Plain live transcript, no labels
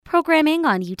Programming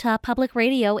on Utah Public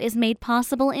Radio is made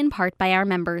possible in part by our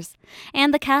members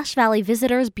and the Cache Valley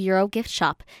Visitors Bureau gift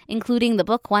shop, including the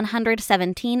book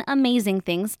 117 Amazing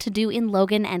Things to Do in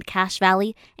Logan and Cache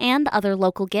Valley and other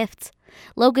local gifts.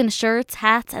 Logan shirts,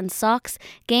 hats, and socks,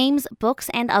 games, books,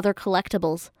 and other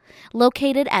collectibles.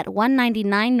 Located at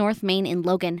 199 North Main in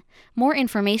Logan. More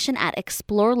information at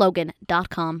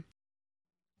explorelogan.com.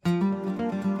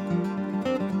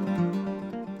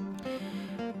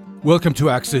 Welcome to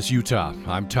Access Utah.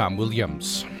 I'm Tom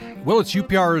Williams. Well, it's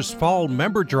UPR's Fall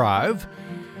Member Drive.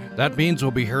 That means we'll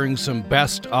be hearing some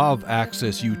best of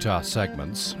Access Utah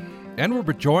segments. And we'll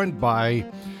be joined by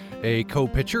a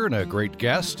co-pitcher and a great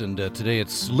guest. And today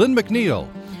it's Lynne McNeill,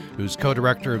 who's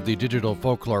co-director of the Digital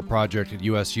Folklore Project at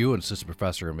USU and assistant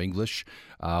professor of English.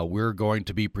 We're going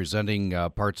to be presenting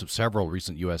parts of several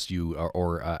recent USU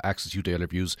or Access Utah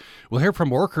interviews. We'll hear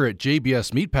from a worker at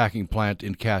JBS Meatpacking Plant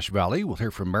in Cache Valley. We'll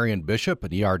hear from Marion Bishop,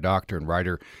 an ER doctor and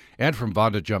writer, and from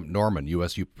Vonda Jump Norman,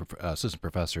 USU assistant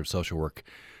professor of social work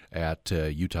at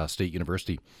Utah State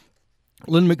University.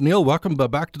 Lynne McNeill, welcome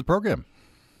back to the program.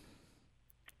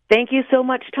 Thank you so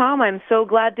much, Tom. I'm so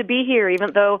glad to be here,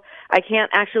 even though I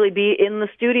can't actually be in the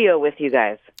studio with you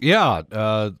guys. Yeah,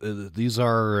 these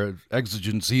are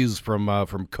exigencies from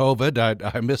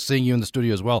COVID. I miss seeing you in the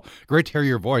studio as well. Great to hear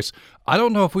your voice. I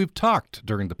don't know if we've talked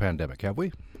during the pandemic, have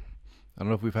we? I don't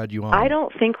know if we've had you on. I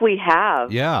don't think we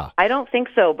have. Yeah. I don't think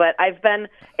so, but I've been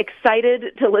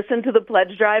excited to listen to the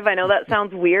pledge drive. I know that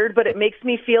sounds weird, but it makes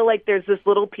me feel like there's this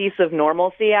little piece of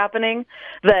normalcy happening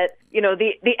that, you know,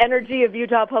 the energy of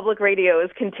Utah Public Radio is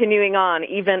continuing on,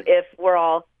 even if we're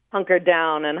all hunkered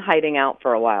down and hiding out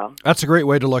for a while. That's a great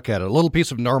way to look at it. A little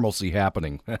piece of normalcy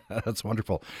happening. That's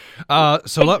wonderful.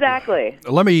 Exactly.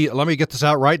 Let me get this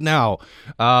out right now.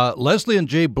 Leslie and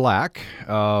Jay Black,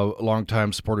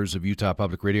 longtime supporters of Utah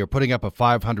Public Radio, are putting up a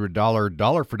 $500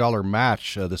 dollar-for-dollar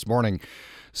match this morning.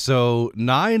 So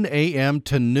 9 a.m.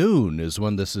 to noon is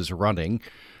when this is running.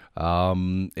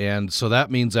 And so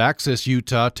that means Access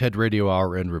Utah, TED Radio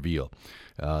Hour, and Reveal.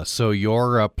 So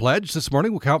your pledge this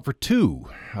morning will count for two,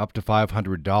 up to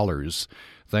 $500,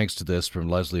 thanks to this from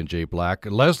Leslie and Jay Black.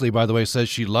 And Leslie, by the way, says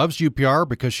she loves UPR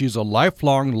because she's a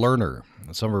lifelong learner.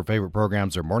 Some of her favorite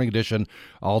programs are Morning Edition,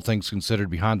 All Things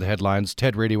Considered, Behind the Headlines,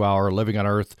 TED Radio Hour, Living on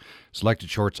Earth, selected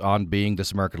shorts On Being,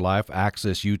 This American Life,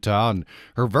 Access Utah, and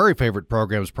her very favorite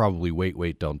program is probably Wait,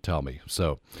 Wait, Don't Tell Me.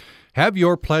 So have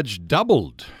your pledge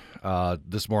doubled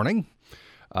this morning.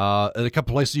 At a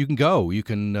couple places you can go. You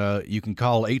can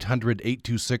call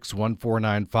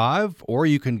 800-826-1495, or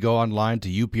you can go online to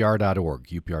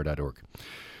upr.org.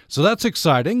 So that's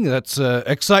exciting. That's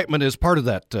excitement is part of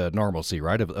that normalcy,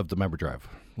 right, of the member drive.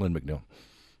 Lynne McNeill.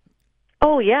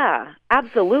 Oh, yeah,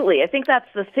 absolutely. I think that's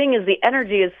the thing is the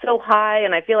energy is so high,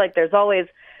 and I feel like there's always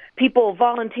people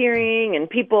volunteering and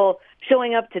people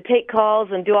showing up to take calls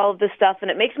and do all of this stuff, and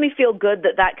it makes me feel good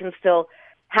that can still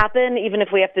happen, even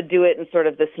if we have to do it in sort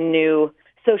of this new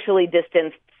socially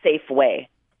distanced, safe way.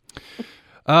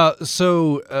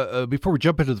 So before we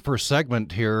jump into the first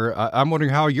segment here, I'm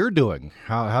wondering how you're doing.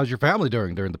 How's your family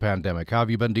doing during the pandemic? How have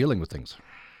you been dealing with things?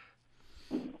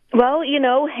 Well, you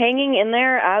know, hanging in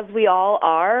there as we all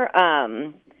are.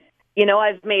 You know,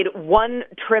 I've made one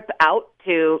trip out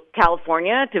to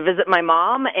California to visit my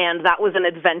mom, and that was an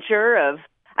adventure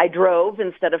I drove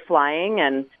instead of flying,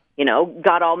 and you know,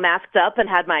 got all masked up and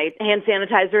had my hand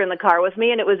sanitizer in the car with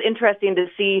me. And it was interesting to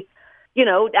see, you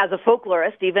know, as a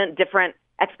folklorist, even different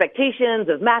expectations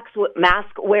of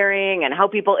mask wearing and how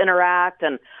people interact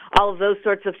and all of those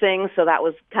sorts of things. So that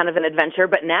was kind of an adventure.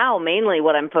 But now mainly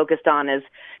what I'm focused on is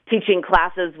teaching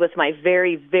classes with my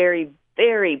very, very,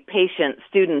 very patient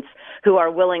students who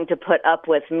are willing to put up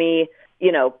with me,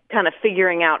 you know, kind of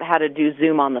figuring out how to do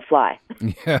Zoom on the fly.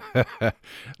 Yeah, that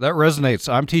resonates.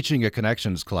 I'm teaching a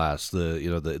connections class,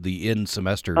 the in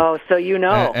semester. Oh, so you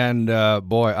know. And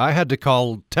boy, I had to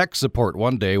call tech support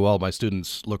one day while my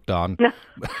students looked on,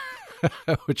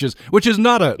 which is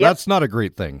not a that's not a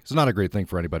great thing. It's not a great thing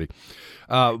for anybody.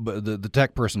 But the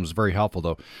tech person was very helpful,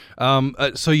 though.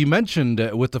 So you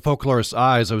mentioned with the folklorist's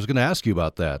eyes. I was going to ask you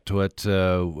about that.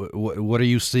 What are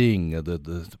you seeing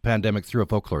the pandemic through a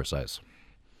folklorist's eyes?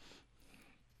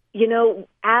 You know,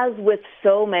 as with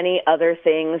so many other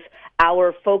things,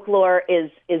 our folklore is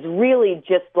really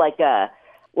just like a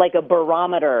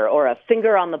barometer or a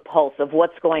finger on the pulse of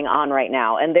what's going on right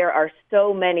now. And there are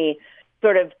so many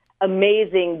sort of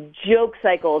amazing joke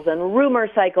cycles and rumor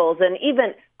cycles and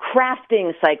even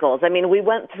crafting cycles. I mean, we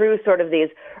went through sort of these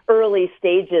early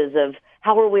stages of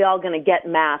how are we all going to get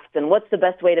masks and what's the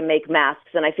best way to make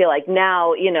masks. And I feel like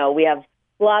now, you know, we have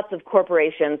lots of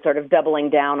corporations sort of doubling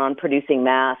down on producing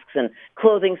masks, and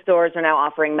clothing stores are now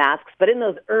offering masks. But in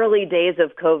those early days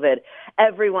of COVID,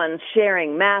 everyone's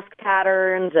sharing mask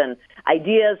patterns and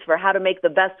ideas for how to make the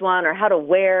best one or how to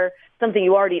wear something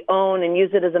you already own and use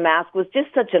it as a mask was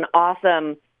just such an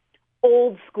awesome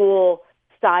old school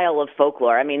style of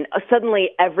folklore. I mean, suddenly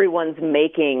everyone's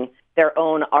making their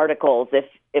own articles,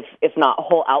 if not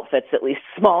whole outfits, at least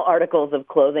small articles of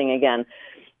clothing again.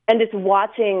 And just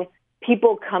watching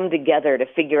people come together to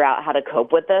figure out how to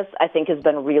cope with this, I think has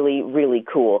been really, really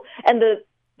cool. And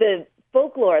the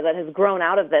folklore that has grown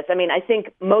out of this, I mean, I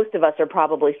think most of us are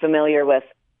probably familiar with,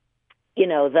 you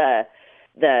know,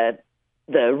 the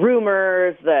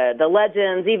rumors, the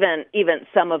legends, even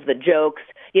some of the jokes.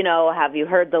 You know, have you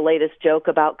heard the latest joke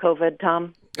about COVID,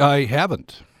 Tom? I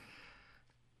haven't.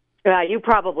 You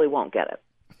probably won't get it.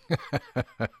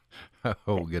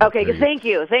 Okay, thank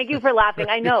you. Thank you for laughing.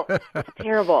 I know. It's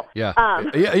terrible. Yeah.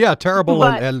 Terrible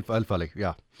but, and funny.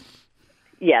 Yeah.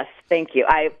 Yes, thank you.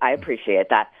 I appreciate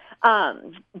that.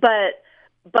 But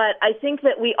I think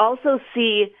that we also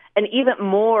see an even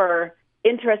more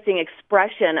interesting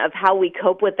expression of how we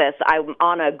cope with this. I'm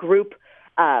on a group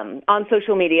on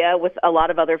social media with a lot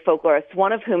of other folklorists,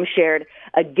 one of whom shared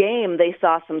a game they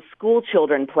saw some school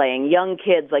children playing, young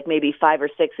kids, like maybe 5 or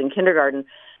 6 in kindergarten,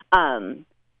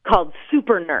 called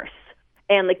Super Nurse.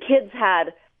 And the kids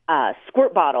had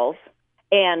squirt bottles,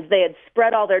 and they had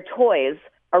spread all their toys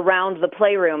around the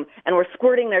playroom and were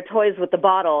squirting their toys with the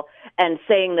bottle and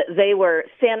saying that they were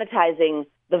sanitizing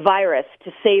the virus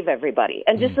to save everybody.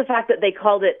 And just the fact that they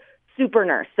called it Super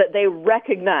Nurse, that they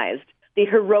recognized the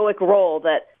heroic role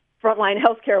that frontline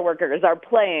healthcare workers are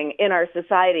playing in our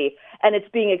society, and it's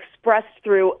being expressed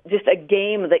through just a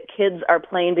game that kids are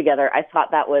playing together. I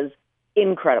thought that was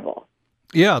incredible.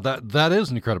 Yeah, that is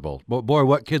incredible. Boy,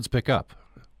 what kids pick up.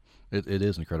 It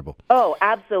is incredible. Oh,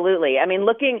 absolutely. I mean,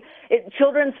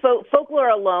 children's folklore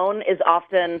alone is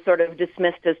often sort of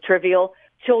dismissed as trivial.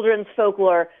 Children's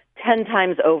folklore 10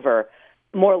 times over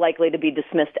more likely to be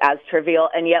dismissed as trivial.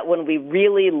 And yet when we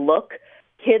really look,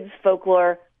 kids'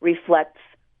 folklore reflects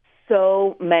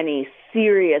so many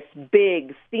serious,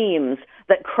 big themes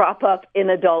that crop up in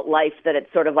adult life that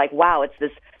it's sort of like, wow, it's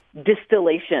this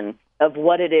distillation of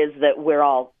what it is that we're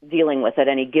all dealing with at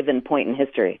any given point in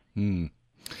history.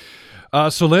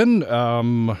 So, Lynn,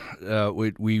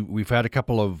 we've had a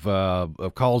couple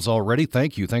of calls already.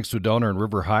 Thank you. Thanks to a donor in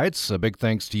River Heights. A big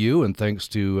thanks to you, and thanks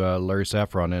to Larry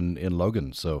Saffron in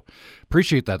Logan. So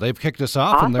appreciate that. They've kicked us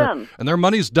off, awesome. and their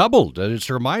money's doubled. It's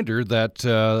a reminder that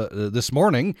this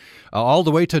morning, all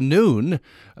the way to noon,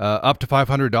 up to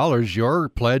 $500, your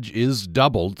pledge is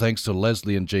doubled, thanks to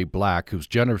Leslie and Jay Black, who's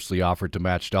generously offered to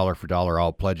match dollar for dollar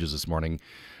all pledges this morning.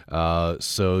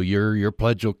 So your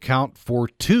pledge will count for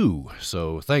 2.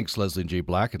 So thanks, Leslie and Jay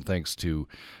Black, and thanks to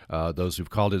those who've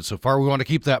called in so far. We want to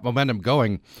keep that momentum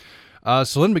going.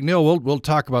 So Lynne McNeill, we'll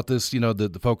talk about this,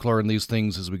 the folklore and these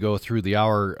things as we go through the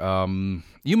hour.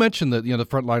 You mentioned that the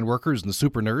frontline workers and the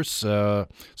super nurse. So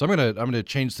I'm gonna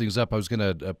change things up. I was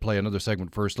gonna play another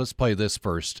segment first. Let's play this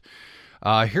first.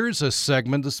 Here's a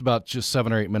segment. This is about just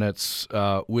 7 or 8 minutes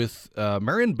with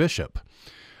Marion Bishop.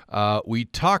 We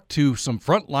talked to some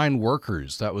frontline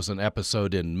workers. That was an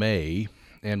episode in May.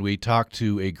 And we talked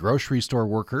to a grocery store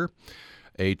worker,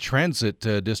 a transit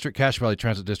district, Cache Valley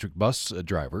Transit District bus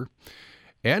driver.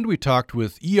 And we talked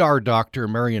with ER doctor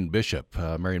Marion Bishop.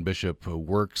 Marion Bishop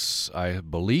works, I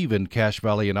believe, in Cache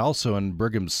Valley and also in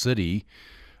Brigham City.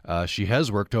 She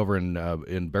has worked over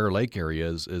in Bear Lake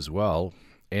areas as well.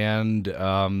 And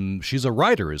she's a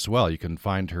writer as well. You can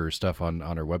find her stuff on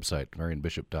her website,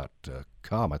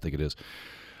 marionbishop.com, I think it is.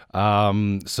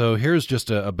 So here's just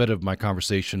a bit of my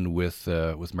conversation with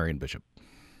Marion Bishop.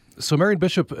 So Marion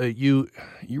Bishop, you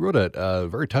wrote a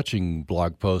very touching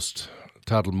blog post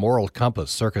titled "Moral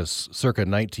Compass," circa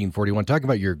 1941, talking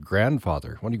about your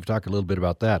grandfather. Why don't you talk a little bit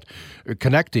about that,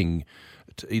 connecting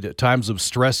times of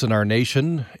stress in our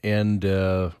nation and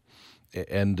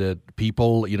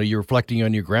people, you're reflecting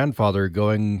on your grandfather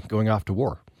going off to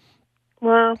war.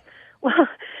 Well,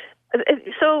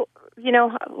 so,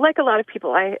 like a lot of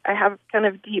people, I have kind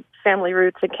of deep family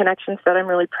roots and connections that I'm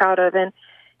really proud of. And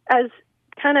as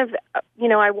kind of,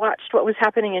 I watched what was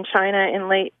happening in China in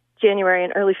late January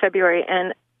and early February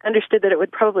and understood that it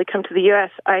would probably come to the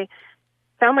U.S., I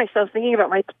found myself thinking about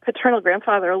my paternal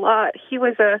grandfather a lot. He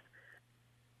joined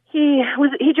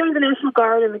the National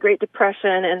Guard in the Great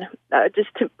Depression and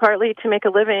partly to make a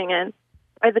living. And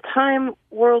by the time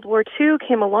World War II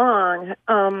came along,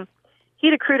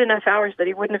 he'd accrued enough hours that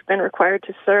he wouldn't have been required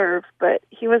to serve. But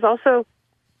he was also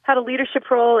had a leadership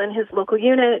role in his local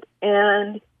unit,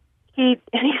 and he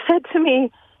said to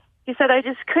me, he said, I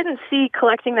just couldn't see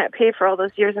collecting that pay for all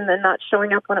those years and then not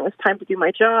showing up when it was time to do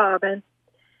my job. And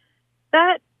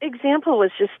that example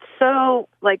was just so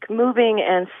like moving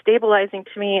and stabilizing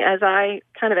to me as I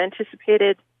kind of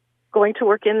anticipated going to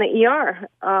work in the ER.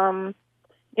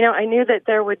 I knew that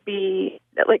there would be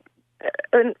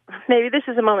maybe this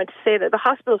is a moment to say that the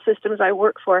hospital systems I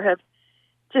work for have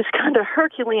just kind of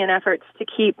Herculean efforts to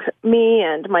keep me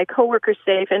and my coworkers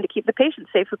safe and to keep the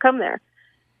patients safe who come there.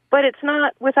 But it's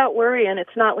not without worry and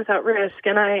it's not without risk.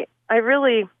 And I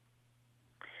really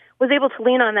was able to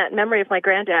lean on that memory of my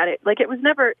granddad. It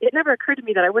never occurred to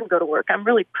me that I wouldn't go to work. I'm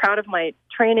really proud of my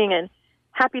training and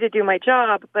happy to do my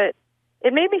job, but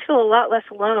it made me feel a lot less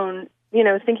alone,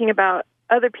 thinking about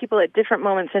other people at different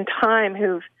moments in time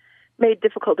who've made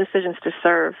difficult decisions to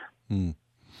serve. Mm.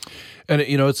 And,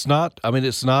 it's not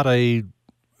a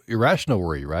irrational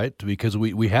worry, right? Because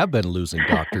we have been losing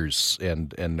doctors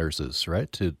and nurses,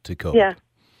 right, to COVID.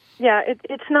 Yeah,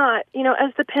 it's not.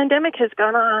 As the pandemic has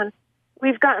gone on,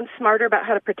 we've gotten smarter about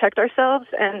how to protect ourselves.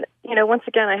 And, once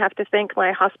again, I have to thank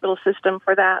my hospital system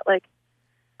for that. Like,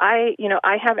 I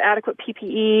have adequate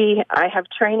PPE. I have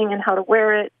training in how to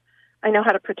wear it. I know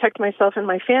how to protect myself and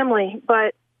my family,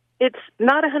 but it's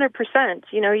not 100%.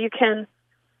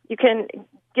 You can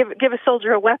give a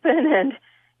soldier a weapon and,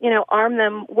 arm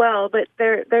them well, but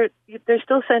they're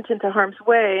still sent into harm's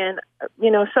way. And,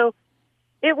 so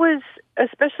it was,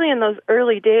 especially in those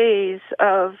early days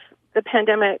of the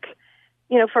pandemic,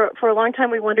 for a long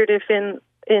time we wondered if in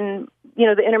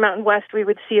the Intermountain West we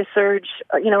would see a surge,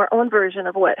 our own version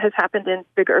of what has happened in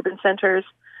big urban centers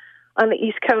on the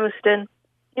East Coast. And,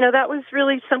 that was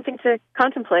really something to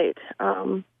contemplate.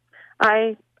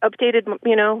 I updated,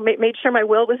 made sure my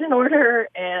will was in order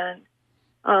and,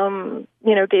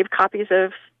 gave copies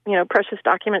of, precious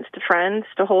documents to friends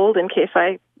to hold in case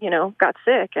I, got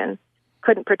sick and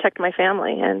couldn't protect my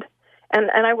family. And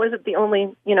I wasn't the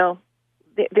only,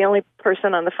 the only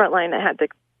person on the front line that had to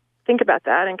think about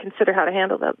that and consider how to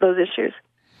handle those issues.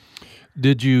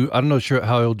 Did you, I'm not sure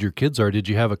how old your kids are, did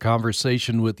you have a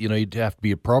conversation with, you'd have to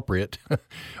be appropriate,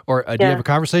 or do you have a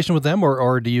conversation with them,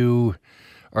 or do you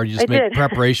just make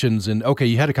preparations and, okay,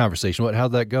 you had a conversation.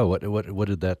 How'd that go? What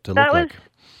did that look like?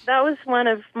 That was one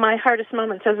of my hardest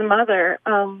moments as a mother.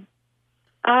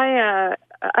 I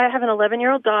have an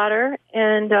 11-year-old daughter,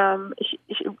 and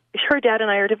her dad and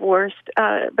I are divorced,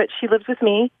 but she lives with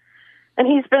me. And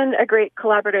he's been a great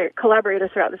collaborator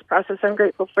throughout this process. I'm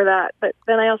grateful for that. But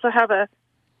then I also have a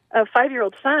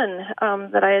 5-year-old son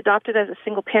that I adopted as a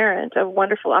single parent, a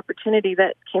wonderful opportunity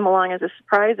that came along as a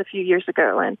surprise a few years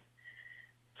ago. And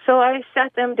so I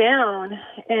sat them down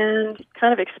and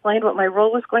kind of explained what my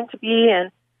role was going to be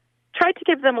and tried to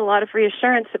give them a lot of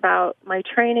reassurance about my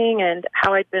training and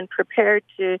how I'd been prepared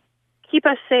to keep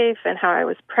us safe and how I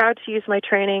was proud to use my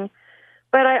training.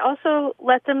 But I also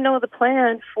let them know the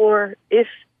plan for if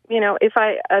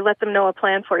I let them know a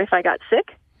plan for if I got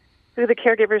sick, who the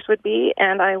caregivers would be,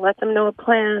 and I let them know a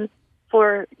plan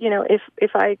for,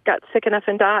 if I got sick enough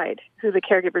and died, who the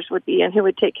caregivers would be and who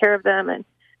would take care of them and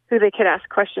who they could ask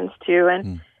questions to.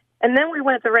 And then we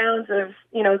went the rounds of,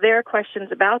 their questions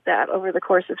about that over the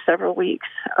course of several weeks.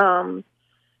 Well,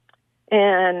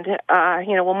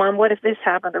 Mom, what if this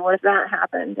happened or what if that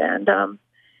happened? And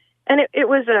it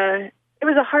was a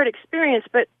hard experience,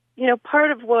 but,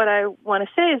 part of what I want to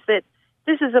say is that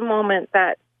this is a moment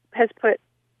that has put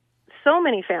so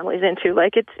many families into,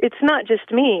 like, it's not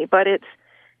just me, but it's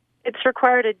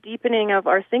required a deepening of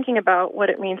our thinking about what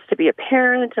it means to be a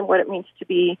parent and what it means to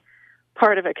be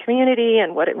part of a community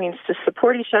and what it means to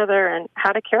support each other and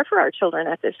how to care for our children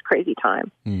at this crazy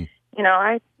time.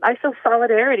 I feel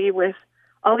solidarity with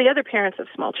all the other parents of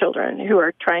small children who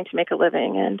are trying to make a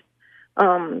living and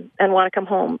want to come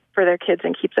home for their kids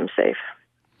and keep them safe.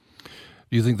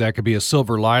 Do you think that could be a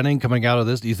silver lining coming out of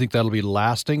this? Do you think that'll be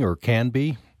lasting or can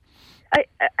be?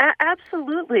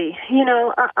 Absolutely.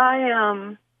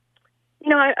 I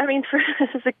mean, this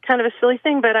is a kind of a silly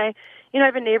thing, but I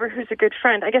have a neighbor who's a good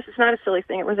friend. I guess it's not a silly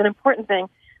thing. It was an important thing.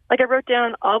 Like, I wrote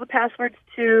down all the passwords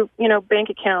to, bank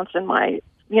accounts and my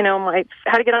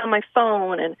how to get on my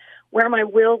phone and where my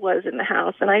will was in the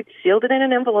house. And I sealed it in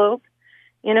an envelope,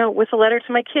 with a letter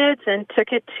to my kids and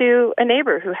took it to a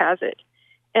neighbor who has it.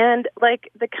 And,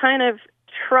 like, the kind of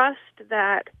trust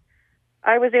that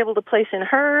I was able to place in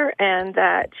her and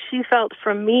that she felt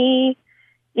from me,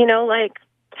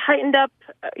 tightened up,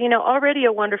 already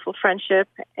a wonderful friendship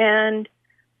and,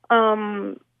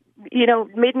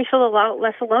 made me feel a lot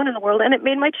less alone in the world. And it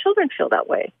made my children feel that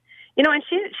way. And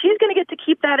she's going to get to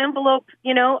keep that envelope,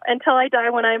 until I die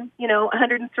when I'm,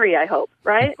 103, I hope,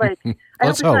 right? Like, I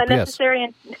hope it's not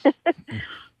necessary. Yes.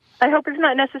 I hope it's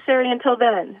not necessary until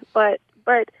then. But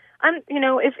I'm,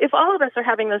 if all of us are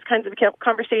having those kinds of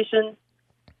conversations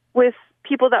with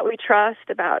people that we trust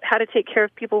about how to take care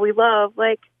of people we love,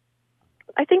 like,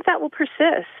 I think that will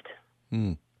persist.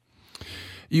 Mm.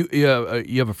 You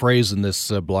have a phrase in this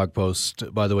blog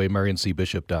post, by the way,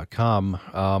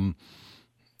 MarionCBishop.com.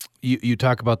 You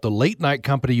talk about the late night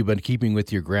company you've been keeping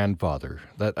with your grandfather.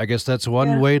 That, I guess that's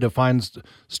one way to find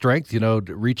strength,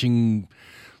 reaching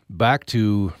back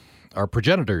to our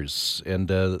progenitors and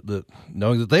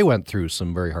knowing that they went through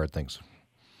some very hard things.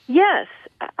 Yes.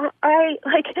 I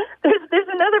like, there's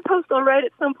another post I'll write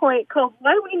at some point called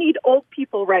Why We Need Old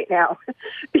People Right Now.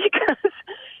 Because,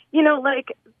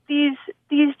 like these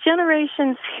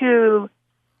generations who,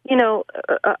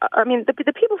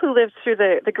 the people who lived through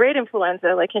the Great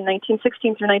Influenza, like in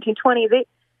 1916 through 1920,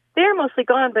 they are mostly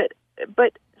gone,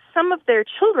 but some of their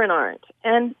children aren't.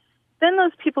 And then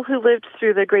those people who lived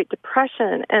through the Great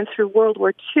Depression and through World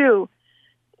War II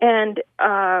and,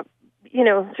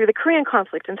 through the Korean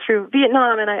conflict and through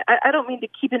Vietnam, and I don't mean to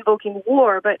keep invoking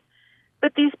war, but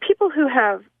these people who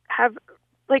have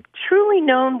like truly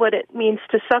known what it means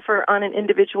to suffer on an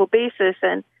individual basis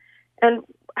and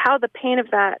how the pain of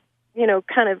that,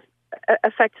 kind of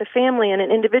affects a family and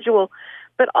an individual,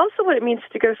 but also what it means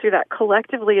to go through that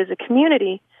collectively as a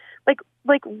community.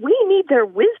 Like we need their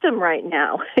wisdom right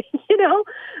now,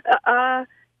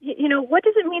 what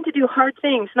does it mean to do hard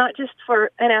things, not just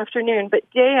for an afternoon, but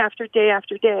day after day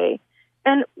after day?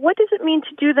 And what does it mean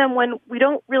to do them when we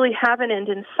don't really have an end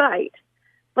in sight?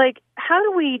 Like, how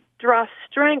do we draw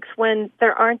strength when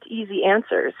there aren't easy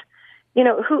answers?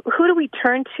 Who do we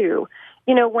turn to?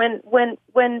 When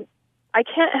I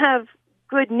can't have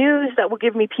good news that will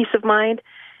give me peace of mind,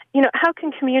 how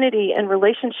can community and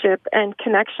relationship and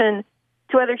connection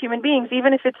to other human beings,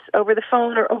 even if it's over the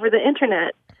phone or over the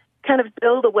internet, kind of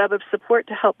build a web of support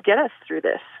to help get us through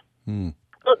this?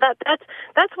 Well,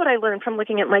 that's what I learned from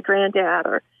looking at my granddad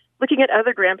or looking at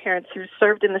other grandparents who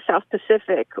served in the South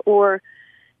Pacific, or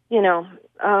we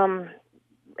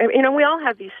all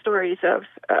have these stories of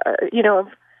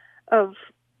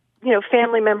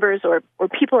family members or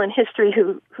people in history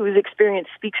whose experience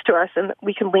speaks to us, and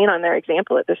we can lean on their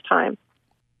example at this time.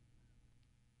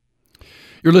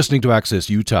 You're listening to Access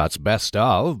Utah's Best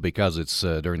Of, because it's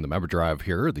during the member drive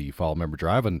here, the fall member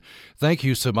drive. And thank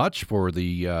you so much for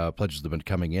the pledges that have been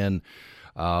coming in.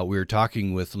 We're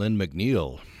talking with Lynne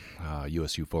McNeill,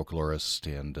 USU folklorist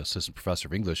and assistant professor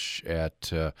of English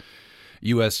at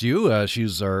USU.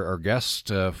 She's our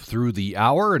guest through the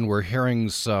hour, and we're hearing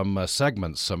some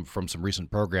segments from some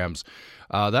recent programs.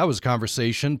 That was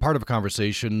part of a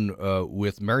conversation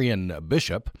with Marion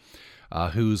Bishop,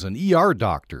 who's an ER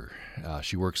doctor.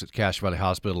 She works at Cache Valley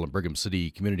Hospital and Brigham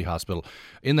City Community Hospital.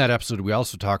 In that episode, we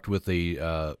also talked with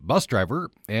a bus driver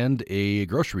and a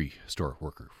grocery store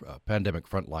worker, pandemic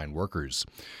frontline workers.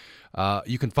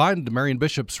 You can find Marion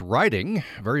Bishop's writing,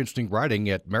 very interesting writing,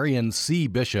 at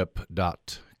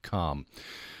MarionCBishop.com.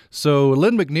 So,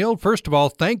 Lynne McNeill, first of all,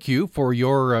 thank you for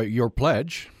your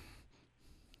pledge.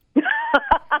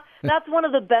 That's one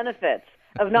of the benefits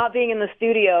of not being in the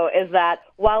studio, is that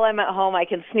while I'm at home, I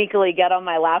can sneakily get on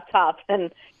my laptop and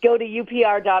go to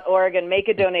upr.org and make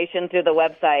a donation through the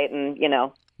website and,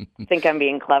 think I'm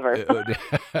being clever.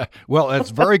 Well, that's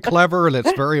very clever, and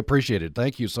it's very appreciated.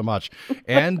 Thank you so much.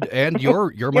 And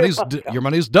your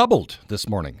money's doubled this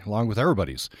morning, along with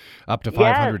everybody's, up to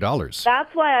 $500. Yes,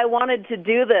 that's why I wanted to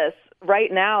do this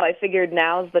right now. I figured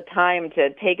now's the time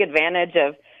to take advantage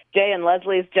of Jay and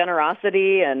Leslie's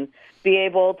generosity and be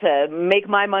able to make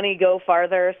my money go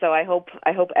farther. So I hope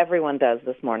everyone does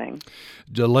this morning.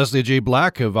 Leslie J.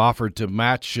 Black have offered to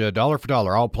match dollar for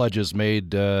dollar all pledges made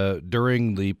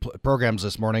during the programs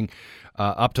this morning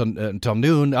until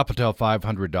noon, up until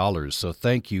 $500. So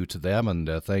thank you to them, and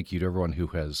thank you to everyone who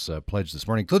has pledged this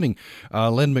morning, including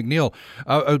Lynne McNeill.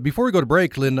 Before we go to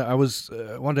break, Lynne, I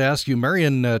wanted to ask you.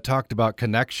 Marion talked about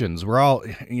connections. We're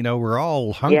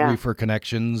all hungry for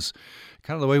connections,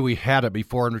 kind of the way we had it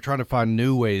before, and we're trying to find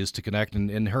new ways to connect.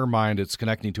 And in her mind, it's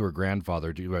connecting to her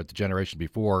grandfather, to the generation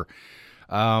before.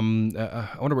 I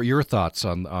wonder what your thoughts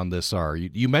on this are.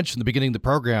 You mentioned at the beginning of the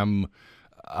program,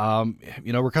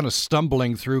 we're kind of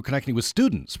stumbling through connecting with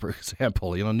students, for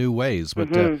example, new ways.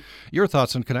 But your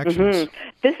thoughts on connections?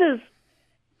 This is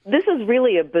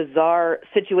really a bizarre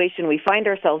situation we find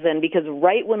ourselves in, because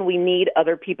right when we need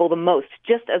other people the most,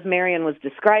 just as Marion was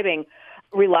describing,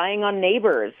 relying on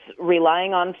neighbors,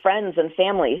 relying on friends and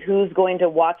family, who's going to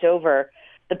watch over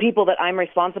the people that I'm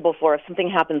responsible for if something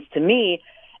happens to me.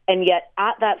 And yet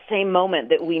at that same moment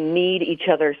that we need each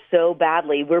other so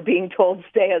badly, we're being told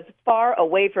stay as far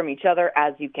away from each other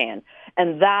as you can.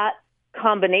 And that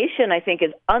combination, I think,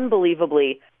 is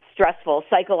unbelievably stressful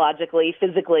psychologically,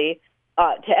 physically,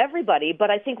 to everybody.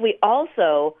 But I think we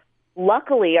also,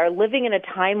 luckily, are living in a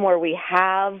time where we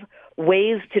have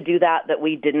ways to do that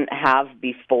we didn't have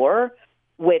before,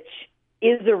 which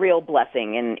is a real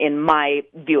blessing in my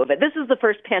view of it. This is the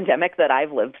first pandemic that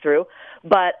I've lived through,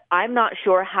 but I'm not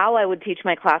sure how I would teach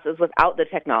my classes without the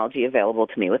technology available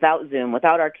to me, without Zoom,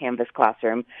 without our Canvas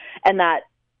classroom, and that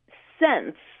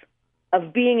sense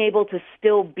of being able to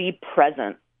still be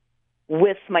present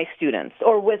with my students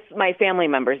or with my family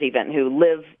members even who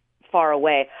live far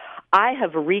away. I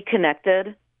have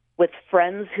reconnected with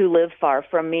friends who live far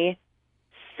from me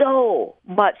so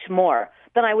much more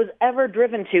than I was ever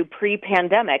driven to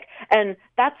pre-pandemic. And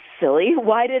that's silly.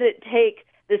 Why did it take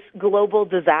this global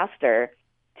disaster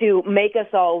to make us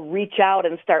all reach out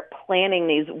and start planning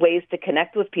these ways to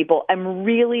connect with people? I'm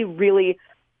really, really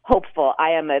hopeful. I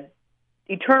am an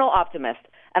eternal optimist,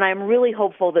 and I'm really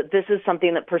hopeful that this is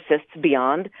something that persists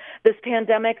beyond this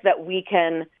pandemic, that we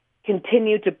can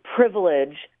continue to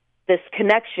privilege this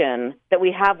connection that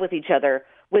we have with each other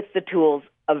with the tools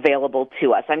available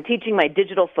to us. I'm teaching my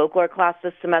digital folklore class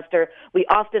this semester. We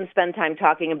often spend time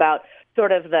talking about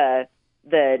sort of the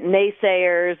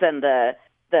naysayers and the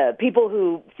people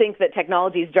who think that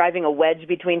technology is driving a wedge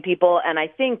between people. And I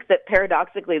think that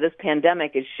paradoxically, this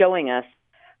pandemic is showing us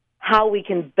how we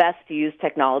can best use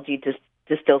technology to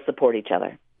still support each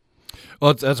other.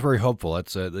 Well, that's very hopeful.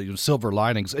 That's silver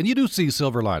linings, and you do see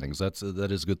silver linings. That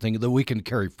is a good thing that we can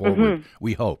carry forward. Mm-hmm.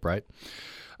 We hope, right?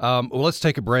 Well, let's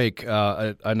take a break.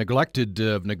 I been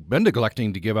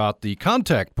neglecting to give out the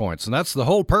contact points, and that's the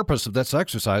whole purpose of this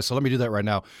exercise. So let me do that right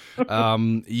now.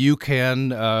 You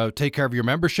can take care of your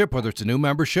membership, whether it's a new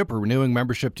membership or renewing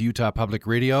membership to Utah Public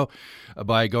Radio,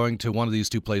 by going to one of these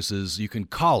two places. You can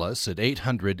call us at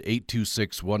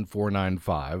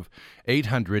 800-826-1495,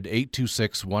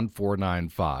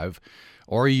 800-826-1495.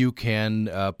 Or you can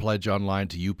pledge online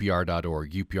to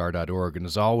upr.org, upr.org. And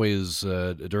as always,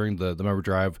 during the member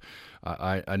drive,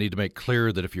 I need to make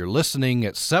clear that if you're listening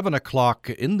at 7 o'clock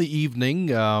in the evening,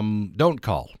 don't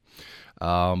call.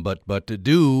 But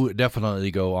do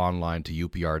definitely go online to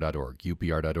upr.org,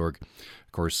 upr.org.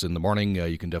 Of course, in the morning,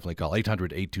 you can definitely call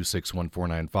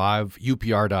 800-826-1495,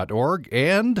 upr.org.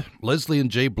 And Leslie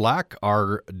and Jay Black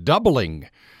are doubling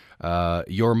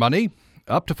your money,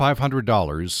 up to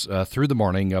 $500 through the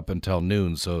morning up until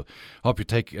noon. So hope you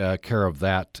take care of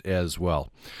that as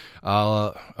well.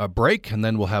 A break, and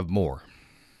then we'll have more.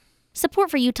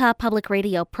 Support for Utah Public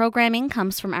Radio programming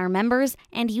comes from our members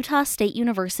and Utah State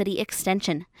University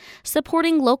Extension.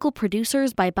 Supporting local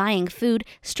producers by buying food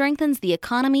strengthens the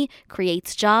economy,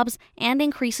 creates jobs, and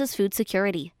increases food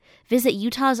security. Visit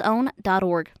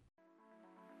utahsown.org.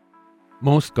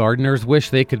 Most gardeners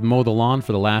wish they could mow the lawn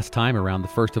for the last time around the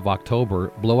 1st of October,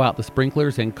 blow out the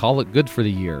sprinklers, and call it good for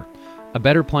the year. A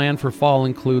better plan for fall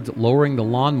includes lowering the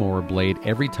lawnmower blade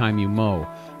every time you mow,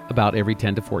 about every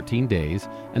 10 to 14 days,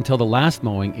 until the last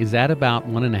mowing is at about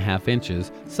 1.5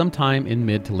 inches, sometime in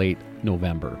mid to late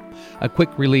November. A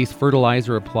quick-release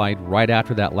fertilizer applied right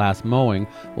after that last mowing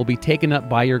will be taken up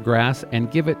by your grass and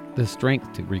give it the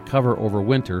strength to recover over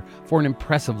winter for an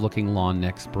impressive-looking lawn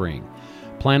next spring.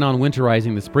 Plan on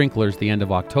winterizing the sprinklers the end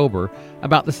of October,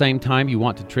 about the same time you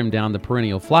want to trim down the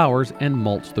perennial flowers and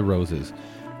mulch the roses.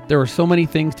 There are so many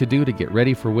things to do to get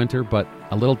ready for winter, but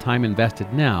a little time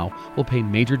invested now will pay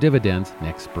major dividends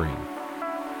next spring.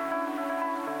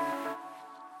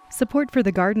 Support for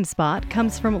the Garden Spot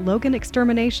comes from Logan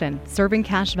Extermination, serving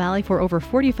Cache Valley for over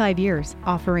 45 years,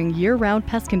 offering year-round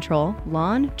pest control,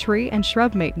 lawn, tree, and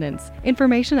shrub maintenance.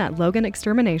 Information at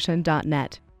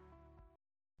loganextermination.net.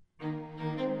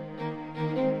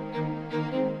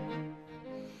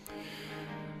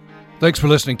 Thanks for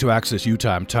listening to Access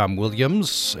Utah. I'm Tom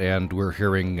Williams, and we're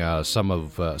hearing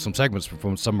some segments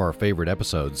from some of our favorite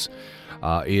episodes.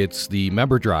 It's the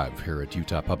member drive here at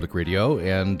Utah Public Radio,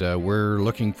 and we're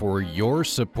looking for your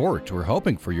support. We're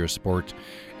hoping for your support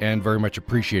and very much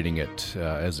appreciating it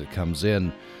as it comes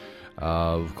in.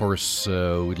 Of course,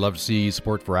 we'd love to see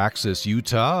support for Access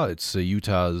Utah. It's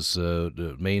Utah's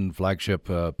main flagship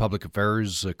public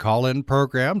affairs call-in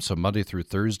program, so Monday through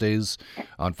Thursdays.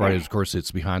 On Fridays, of course, it's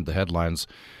Behind the Headlines.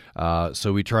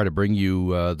 So we try to bring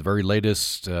you the very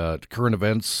latest current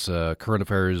events, current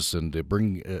affairs, and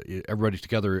bring everybody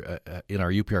together in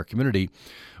our UPR community.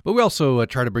 But we also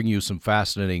try to bring you some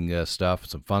fascinating stuff,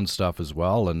 some fun stuff as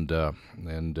well. And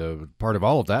part of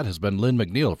all of that has been Lynne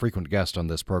McNeill, a frequent guest on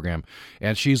this program.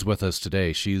 And she's with us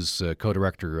today. She's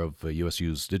co-director of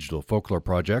USU's Digital Folklore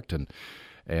Project and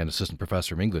assistant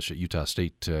professor of English at Utah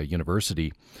State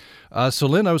University. So,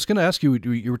 Lynne, I was going to ask you,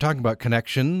 you were talking about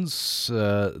connections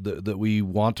that we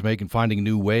want to make and finding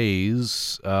new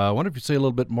ways. I wonder if you'd say a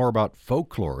little bit more about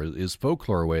folklore. Is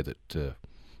folklore a way that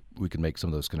we can make some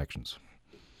of those connections?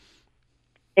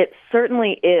 It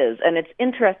certainly is, and it's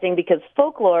interesting because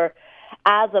folklore,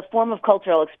 as a form of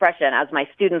cultural expression, as my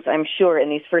students, I'm sure, in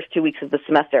these first 2 weeks of the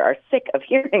semester are sick of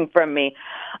hearing from me,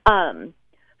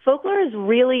 folklore is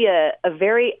really a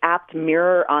very apt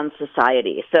mirror on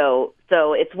society. So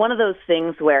it's one of those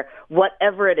things where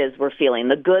whatever it is we're feeling,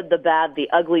 the good, the bad, the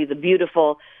ugly, the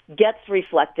beautiful, gets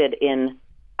reflected in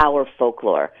our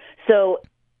folklore. So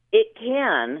it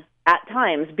can, at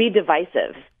times, be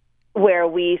divisive, where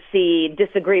we see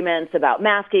disagreements about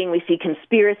masking, we see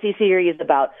conspiracy theories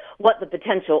about what the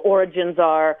potential origins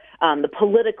are, the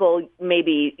political,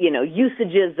 maybe,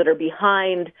 usages that are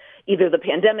behind either the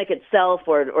pandemic itself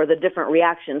or the different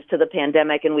reactions to the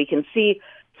pandemic. And we can see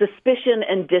suspicion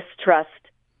and distrust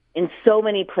in so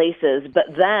many places, but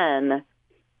then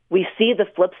we see the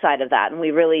flip side of that, and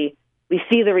we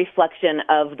see the reflection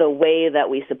of the way that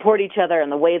we support each other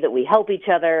and the way that we help each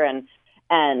other,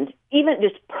 and even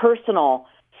just personal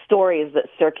stories that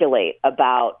circulate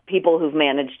about people who've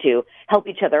managed to help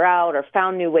each other out or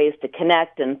found new ways to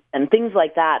connect and things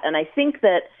like that. And I think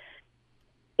that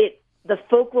the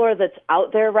folklore that's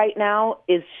out there right now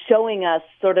is showing us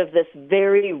sort of this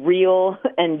very real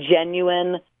and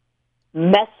genuine,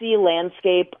 messy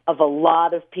landscape of a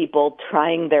lot of people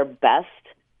trying their best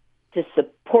to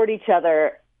support each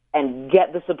other and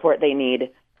get the support they need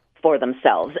for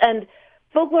themselves. And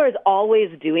folklore is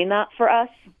always doing that for us.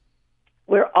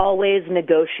 We're always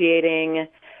negotiating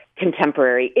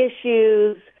contemporary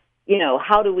issues.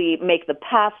 How do we make the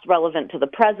past relevant to the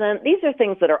present? These are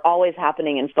things that are always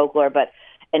happening in folklore, but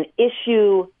an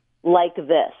issue like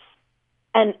this,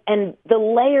 and the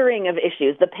layering of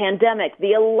issues, the pandemic,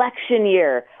 the election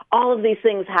year, all of these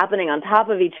things happening on top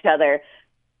of each other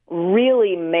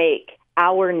really make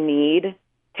our need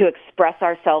to express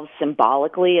ourselves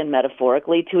symbolically and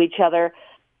metaphorically to each other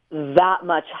that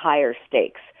much higher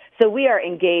stakes. So we are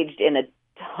engaged in a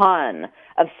ton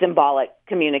of symbolic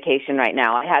communication right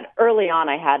now. I had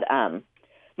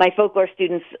my folklore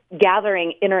students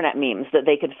gathering internet memes that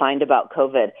they could find about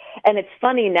COVID. And it's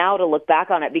funny now to look back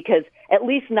on it because at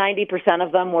least 90%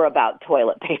 of them were about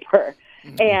toilet paper,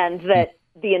 and that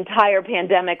the entire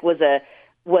pandemic was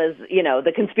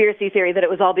the conspiracy theory that it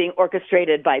was all being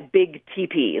orchestrated by Big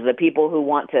TP, the people who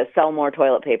want to sell more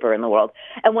toilet paper in the world.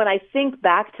 And when I think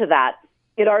back to that,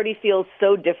 it already feels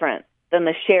so different than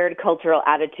the shared cultural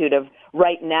attitude of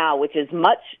right now, which is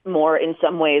much more, in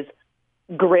some ways,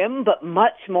 grim, but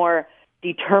much more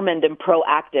determined and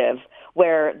proactive,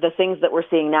 where the things that we're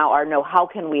seeing now are, no, how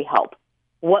can we help?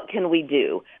 What can we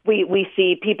do? We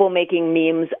see people making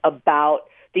memes about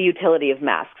the utility of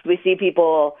masks. We see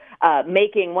people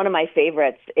making, one of my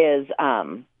favorites is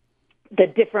the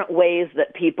different ways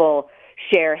that people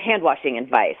share hand washing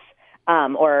advice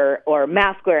or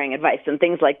mask wearing advice and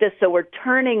things like this. So we're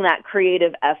turning that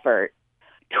creative effort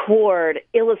toward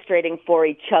illustrating for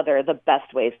each other the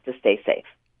best ways to stay safe.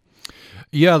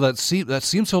 Yeah, that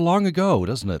seems so long ago,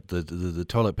 doesn't it? The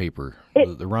toilet paper,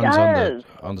 the runs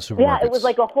on the supermarkets. Yeah, it was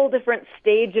like a whole different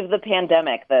stage of the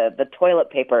pandemic, the toilet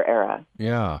paper era.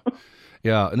 Yeah,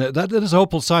 yeah, and that is a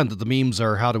hopeful sign that the memes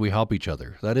are how do we help each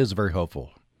other. That is very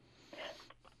hopeful.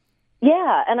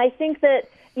 Yeah, and I think that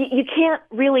you can't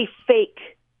really fake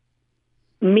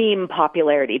meme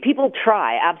popularity. People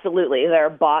try, absolutely. There are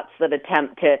bots that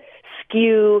attempt to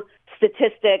skew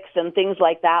statistics and things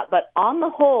like that. But on the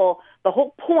whole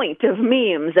point of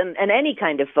memes and any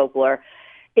kind of folklore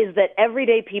is that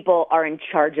everyday people are in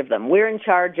charge of them. We're in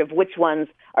charge of which ones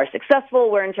are successful.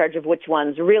 We're in charge of which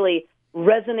ones really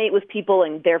resonate with people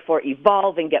and therefore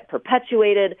evolve and get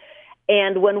perpetuated.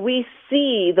 And when we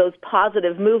see those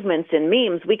positive movements in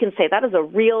memes, we can say that is a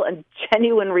real and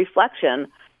genuine reflection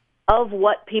of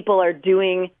what people are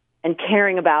doing and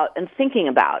caring about and thinking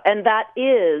about. And that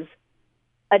is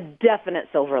a definite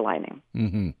silver lining.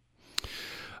 Mm-hmm.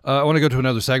 I want to go to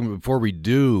another segment. Before we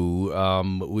do,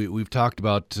 we've talked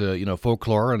about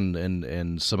folklore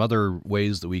and some other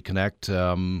ways that we connect.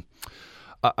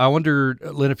 I wonder,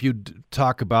 Lynn, if you'd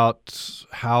talk about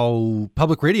how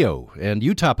public radio and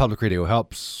Utah Public Radio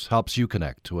helps you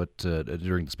connect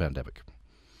during this pandemic.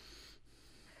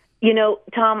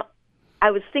 Tom,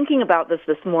 I was thinking about this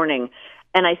morning,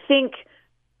 and I think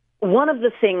one of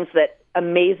the things that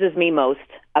amazes me most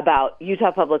about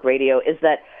Utah Public Radio is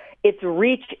that its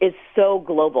reach is so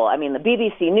global. I mean, the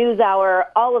BBC NewsHour,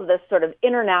 all of this sort of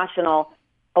international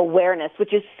awareness,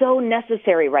 which is so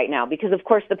necessary right now because, of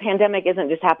course, the pandemic isn't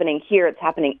just happening here, it's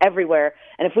happening everywhere.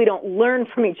 And if we don't learn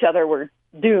from each other, we're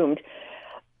doomed.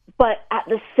 But at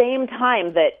the same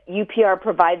time that UPR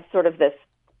provides sort of this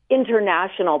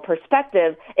international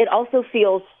perspective, it also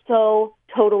feels so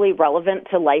totally relevant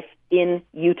to life in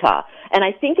Utah. And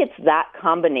I think it's that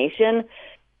combination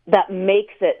that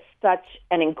makes it such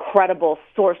an incredible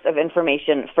source of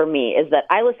information for me, is that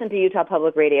I listen to Utah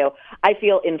Public Radio. I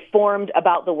feel informed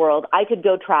about the world. I could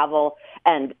go travel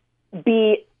and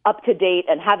be up to date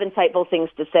and have insightful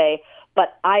things to say,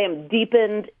 but I am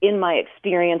deepened in my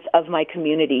experience of my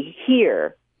community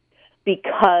here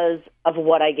because of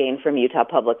what I gain from Utah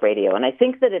Public Radio. And I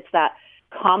think that it's that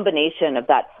combination of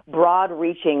that broad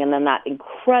reaching and then that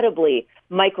incredibly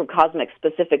microcosmic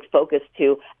specific focus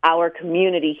to our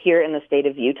community here in the state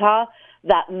of Utah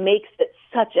that makes it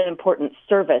such an important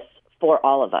service for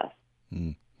all of us.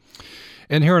 Mm.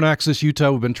 And here in Access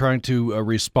Utah, we've been trying to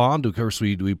respond. Of course,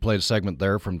 we played a segment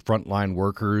there from frontline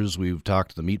workers. We've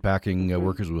talked to the meatpacking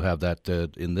workers. We'll have that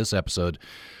in this episode.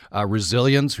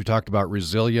 Resilience. We talked about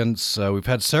resilience. We've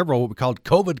had several what we called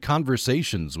COVID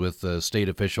conversations with state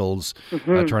officials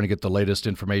trying to get the latest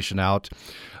information out.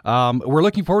 We're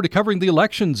looking forward to covering the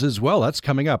elections as well. That's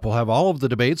coming up. We'll have all of the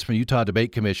debates from Utah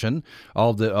Debate Commission,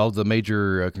 all of the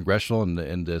major congressional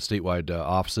and statewide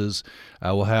offices.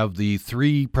 We'll have the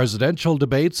 3 presidential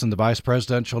debates and the vice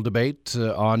presidential debate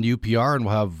on UPR, and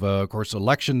we'll have, of course,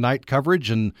 election night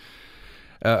coverage. And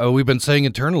we've been saying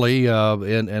internally,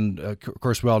 and of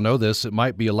course we all know this, it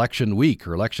might be election week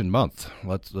or election month.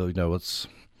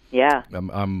 Yeah.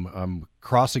 I'm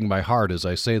crossing my heart as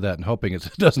I say that and hoping it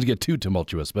doesn't get too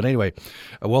tumultuous. But anyway,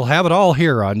 we'll have it all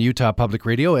here on Utah Public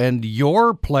Radio, and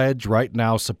your pledge right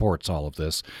now supports all of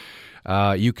this.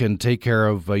 You can take care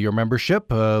of your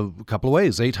membership a couple of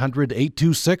ways.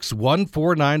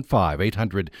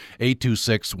 800-826-1495.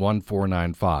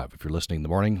 800-826-1495. If you're listening in the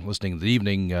morning, listening in the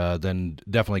evening, then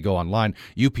definitely go online.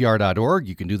 UPR.org.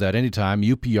 You can do that anytime.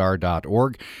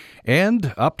 UPR.org.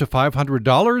 And up to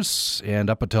 $500, and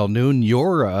up until noon,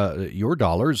 your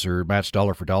dollars are matched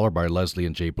dollar for dollar by Leslie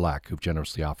and Jay Black, who've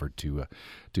generously offered to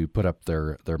put up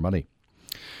their money.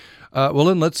 Well,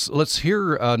 then let's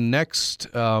hear next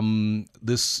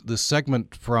this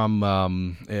segment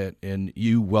from and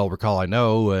you well recall, I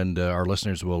know, and our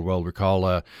listeners will well recall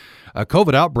a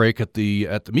COVID outbreak at the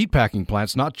meatpacking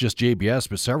plants, not just JBS,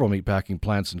 but several meatpacking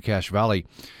plants in Cache Valley.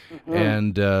 Mm-hmm.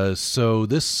 And so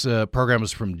this program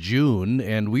is from June,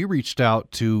 and we reached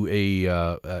out to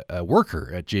a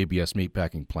worker at JBS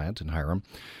meatpacking plant in Hiram.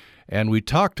 And we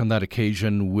talked on that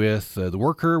occasion with the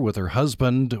worker, with her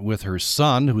husband, with her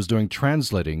son, who was doing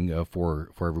translating for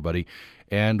everybody,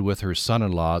 and with her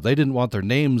son-in-law. They didn't want their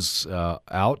names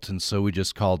out, and so we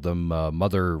just called them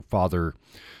mother, father,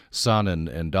 son,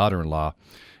 and daughter-in-law.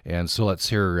 And so let's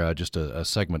hear just a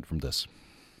segment from this.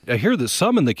 I hear that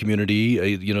some in the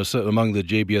community, so among the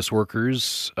JBS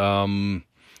workers,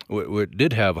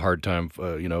 did have a hard time,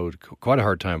 quite a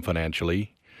hard time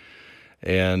financially.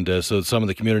 And so some of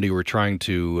the community were trying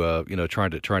to,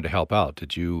 trying to help out.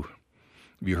 Have you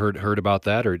heard about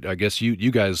that? Or I guess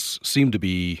you guys seem to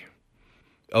be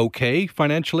okay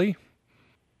financially?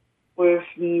 Pues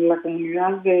la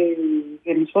comunidad de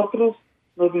nosotros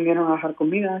nos vinieron a dejar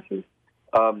comida. Sí.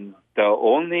 I'm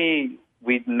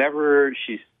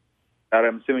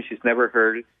assuming she's never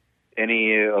heard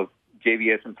any of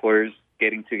JBS employers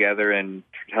getting together and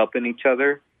helping each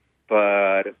other,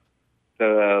 but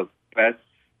the best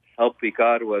help we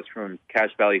got was from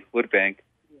Cache Valley Food Bank.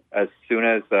 As soon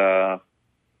as they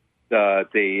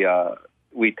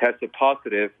tested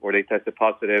positive,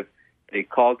 they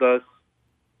called us.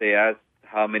 They asked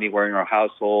how many were in our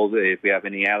household, if we have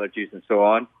any allergies, and so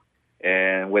on.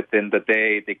 And within the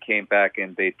day, they came back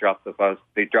and they dropped us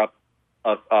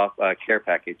off a care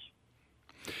package.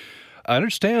 I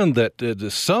understand that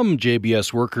some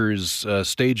JBS workers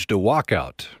staged a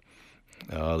walkout.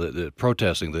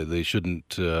 Protesting that they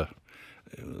shouldn't,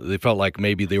 they felt like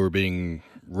maybe they were being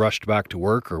rushed back to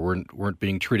work or weren't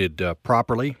being treated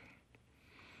properly.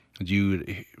 Did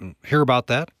you hear about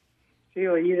that? Sí,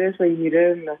 oí de eso y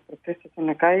miré las protestas en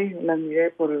la calle, las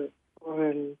miré por el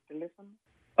teléfono.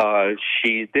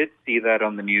 She did see that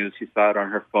on the news. She saw it on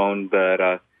her phone,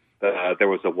 but there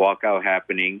was a walkout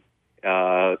happening.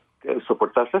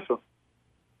 ¿Soportas eso?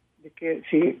 De que,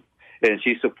 sí. And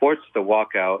she supports the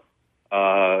walkout.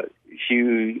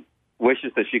 She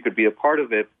wishes that she could be a part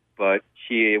of it, but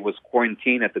she was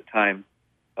quarantined at the time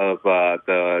of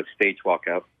the stage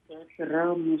walkout.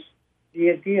 Cerramos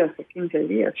 10 días o 15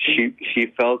 días.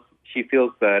 She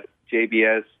feels that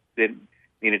JBS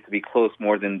needed to be closed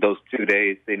more than those 2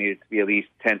 days. They needed to be at least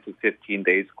 10 to 15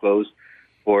 days closed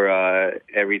for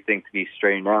everything to be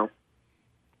straightened out.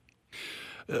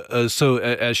 So,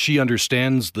 as she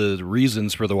understands the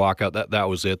reasons for the walkout, that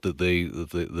was it. That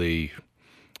the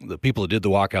people who did the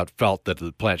walkout felt that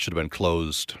the plant should have been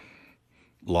closed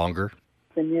longer.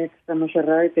 Tenía que estarnos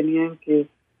cerrada y tenían que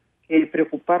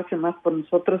preocuparse más por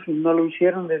nosotros y no lo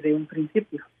hicieron desde un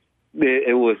principio.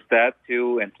 It was that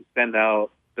too, and to send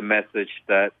out the message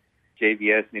that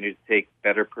JBS needed to take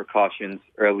better precautions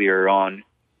earlier on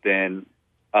than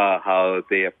how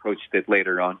they approached it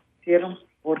later on. Hicieron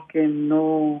porque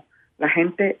no, la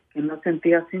gente que no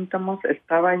sentía síntomas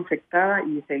estaba infectada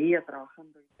y seguía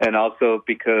trabajando. And also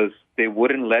because they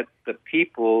wouldn't let the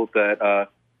people that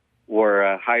were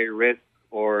at higher risk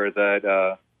or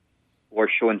that were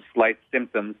showing slight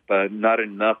symptoms but not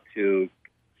enough to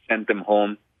send them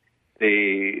home.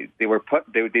 They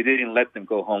didn't let them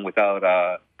go home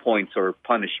without points or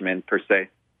punishment per se.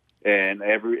 And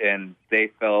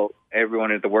they felt,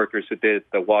 everyone of the workers who did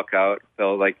the walkout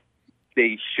felt like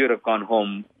they should have gone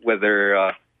home,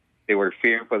 whether they were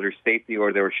fearing for their safety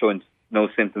or they were showing no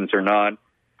symptoms or not.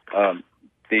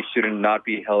 They should not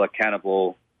be held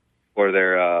accountable for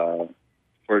their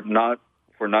for not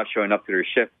showing up to their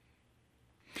shift.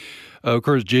 Of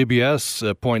course,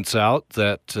 JBS points out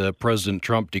that President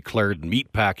Trump declared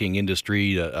meatpacking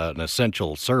industry an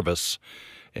essential service,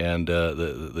 and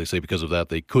they say because of that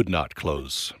they could not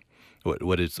close.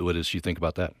 What does she think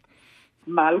about that?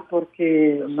 Mal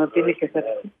porque no tiene que ser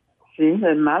así. Sí,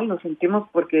 es mal, nos sentimos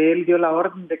porque él dio la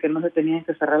orden de que no se tenían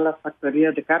que cerrar las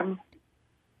factorías de carne.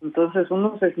 Entonces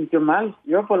uno se sintió mal.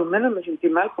 Yo por lo menos me sentí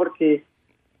mal porque,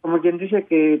 como quien dice,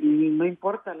 que no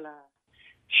importa la...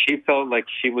 She felt like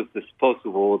she was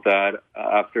disposable, that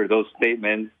after those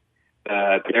statements,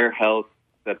 that their health,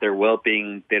 that their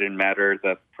well-being didn't matter,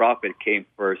 the profit came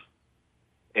first.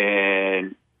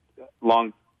 And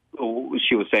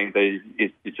she was saying that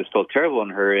it just felt terrible on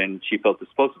her, and she felt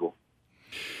disposable.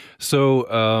 So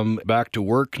back to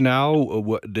work now.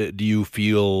 What, do you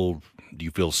feel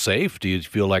safe? Do you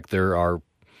feel like there are,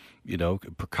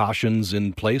 precautions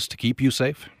in place to keep you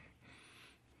safe?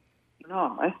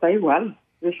 No, está igual.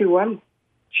 Es igual.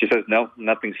 She says no,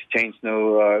 nothing's changed.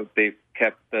 No, they've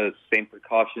kept the same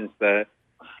precautions that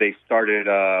they started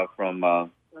from. La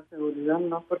seguridad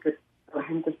no, porque la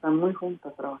gente está muy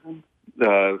junta trabajando.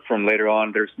 From later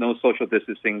on, there's no social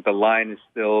distancing. The line is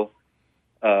still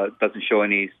doesn't show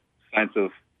any signs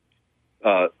of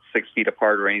 6 feet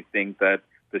apart or anything that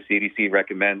the CDC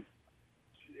recommends.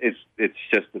 It's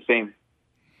just the same.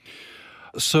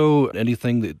 So,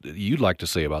 anything that you'd like to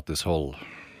say about this whole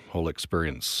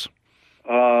experience?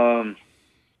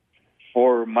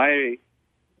 For my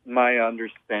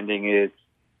understanding is,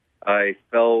 I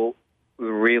felt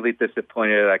really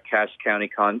disappointed at Cache County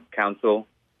Council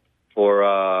for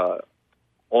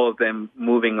all of them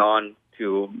moving on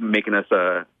to making us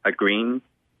a green,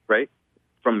 right?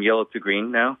 From yellow to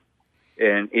green now.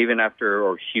 And even after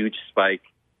a huge spike,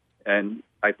 and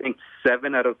I think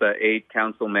 7 out of the 8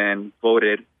 councilmen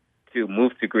voted to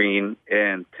move to green,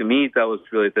 and to me that was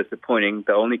really disappointing.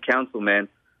 The only councilman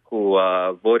who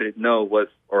voted no was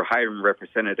our hiring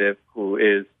representative, who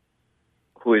is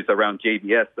around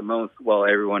JBS the most, while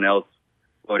everyone else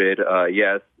voted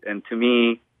yes. And to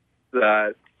me,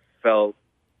 that felt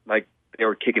like they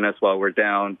were kicking us while we're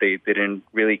down. They didn't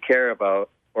really care about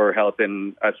our health.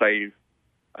 And as I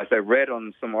read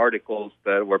on some articles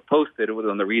that were posted, it was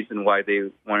on the reason why they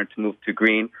wanted to move to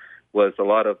green was a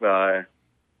lot of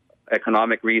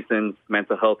economic reasons,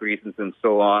 mental health reasons, and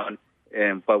so on.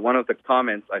 But one of the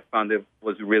comments I found it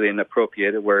was really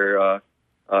inappropriate, where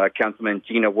Councilman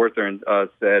Gina Werthern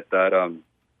said that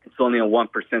it's only a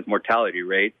 1% mortality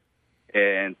rate.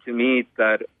 And to me,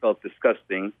 that felt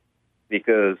disgusting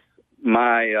because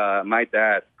my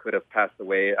dad could have passed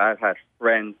away. I've had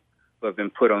friends who have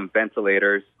been put on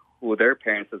ventilators, who their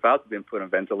parents have also been put on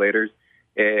ventilators,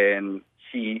 and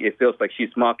it feels like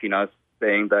she's mocking us,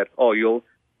 saying that,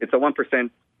 it's a 1%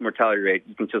 mortality rate,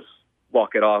 you can just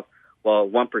walk it off. Well,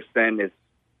 1%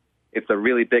 it's a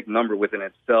really big number within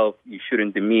itself. You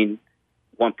shouldn't demean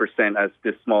 1% as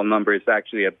this small number is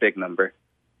actually a big number.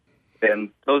 And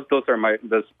those are my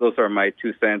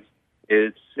 2 cents.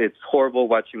 It's horrible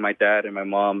watching my dad and my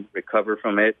mom recover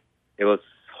from it. it was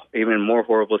even more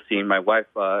horrible seeing my wife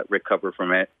recover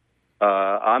from it.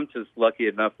 I'm just lucky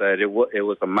enough that it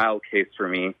was a mild case for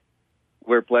me.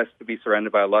 We're blessed to be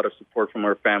surrounded by a lot of support from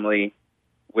our family.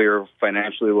 We're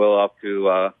financially well off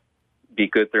to be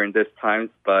good during this time,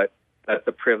 but that's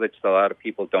a privilege that a lot of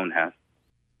people don't have.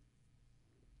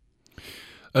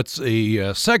 That's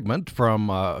a segment from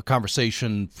a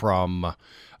conversation from,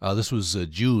 this was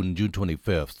June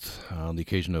 25th, on the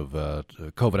occasion of a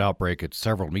COVID outbreak at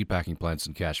several meatpacking plants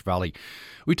in Cache Valley.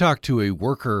 We talked to a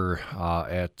worker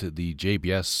at the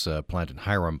JBS plant in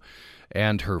Hiram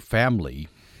and her family.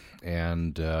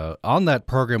 And on that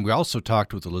program, we also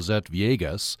talked with Lizette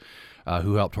Villegas,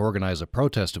 who helped organize a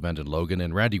protest event in Logan,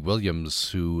 and Randy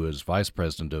Williams, who is vice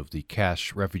president of the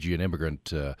Cache Refugee and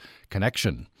Immigrant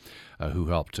Connection, who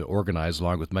helped to organize,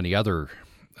 along with many other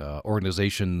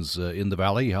organizations in the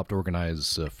valley, helped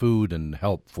organize food and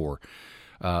help for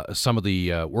some of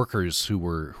the workers who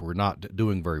were not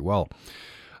doing very well.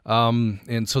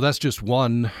 And so that's just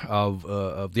one of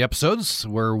the episodes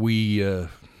where we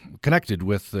connected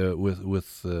with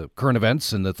current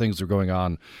events and the things that are going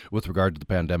on with regard to the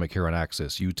pandemic here on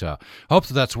Access Utah. Hope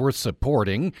that's worth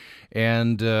supporting,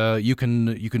 and you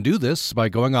can do this by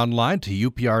going online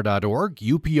to upr.org,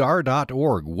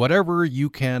 whatever you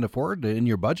can afford in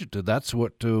your budget. That's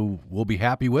what we'll be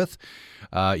happy with.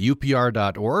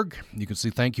 upr.org. You can see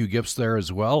thank you gifts there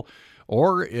as well.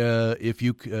 Or if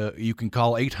you can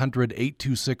call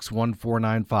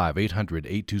 800-826-1495,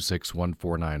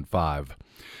 800-826-1495.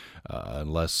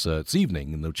 Unless it's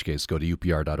evening, in which case go to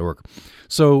upr.org.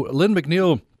 So, Lynne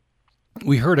McNeill,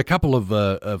 we heard a couple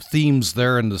of themes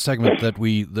there in the segment that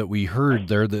we heard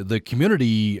there. The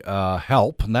community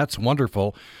help, and that's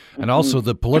wonderful, and also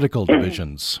the political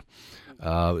divisions.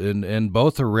 And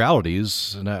both are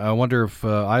realities, and I wonder if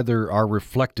either are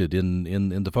reflected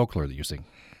in the folklore that you're seeing.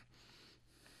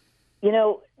 You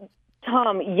know,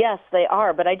 Tom, yes, they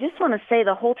are. But I just want to say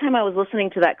the whole time I was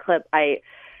listening to that clip, I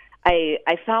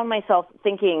found myself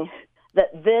thinking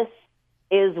that this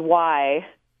is why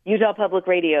Utah Public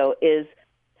Radio is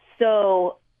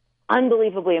so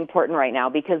unbelievably important right now,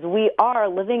 because we are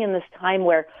living in this time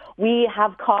where we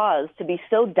have cause to be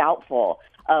so doubtful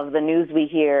of the news we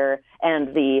hear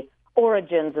and the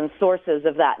origins and sources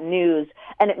of that news,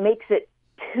 and it makes it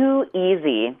too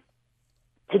easy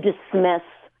to dismiss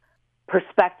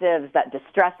perspectives that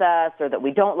distress us or that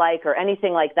we don't like or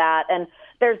anything like that. And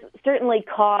there's certainly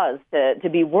cause to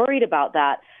be worried about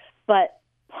that. But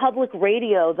public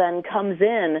radio then comes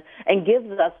in and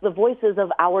gives us the voices of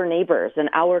our neighbors and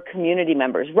our community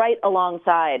members right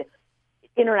alongside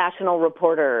international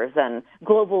reporters and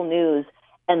global news.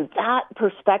 And that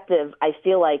perspective, I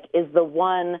feel like, is the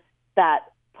one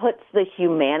that puts the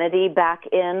humanity back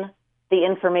in the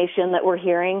information that we're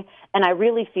hearing. And I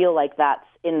really feel like that's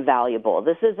invaluable.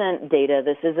 This isn't data.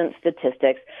 This isn't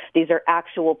statistics. These are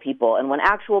actual people. And when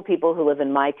actual people who live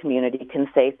in my community can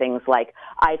say things like,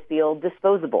 I feel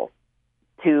disposable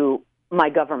to my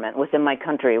government, within my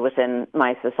country, within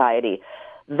my society,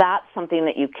 that's something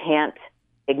that you can't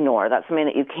ignore. That's something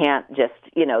that you can't just,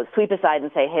 sweep aside and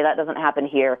say, hey, that doesn't happen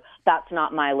here. That's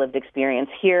not my lived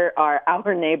experience. Here are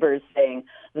our neighbors saying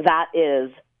that is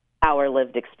our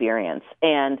lived experience.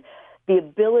 And the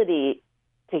ability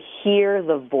to hear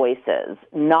the voices,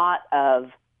 not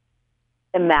of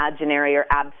imaginary or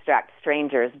abstract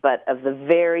strangers, but of the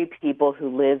very people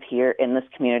who live here in this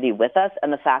community with us,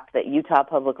 and the fact that Utah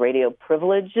Public Radio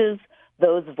privileges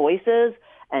those voices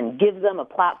and gives them a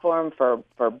platform for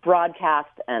broadcast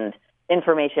and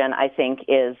information, I think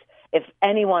is, if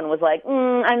anyone was like,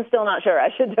 I'm still not sure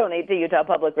I should donate to Utah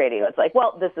Public Radio, it's like,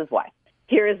 well, this is why.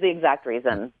 Here is the exact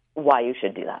reason why you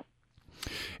should do that.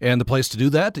 And the place to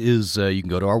do that is you can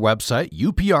go to our website,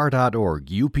 upr.org,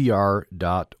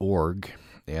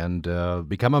 and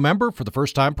become a member for the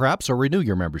first time, perhaps, or renew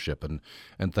your membership. And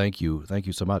thank you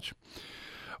so much.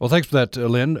 Well, thanks for that,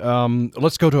 Lynn.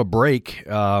 Let's go to a break,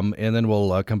 and then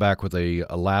we'll come back with a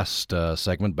last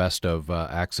segment, Best of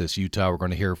Access Utah. We're going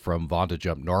to hear from Vonda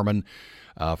Jump Norman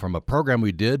from a program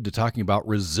we did talking about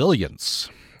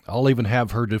resilience. I'll even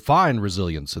have her define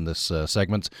resilience in this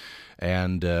segment,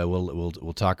 and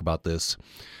we'll talk about this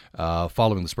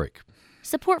following this break.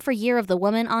 Support for Year of the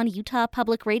Woman on Utah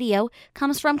Public Radio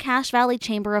comes from Cache Valley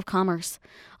Chamber of Commerce,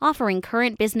 offering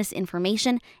current business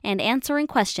information and answering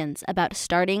questions about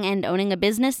starting and owning a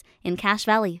business in Cache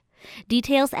Valley.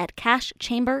 Details at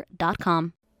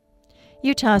cachechamber.com.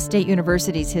 Utah State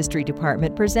University's History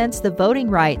Department presents the Voting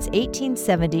Rights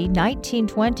 1870,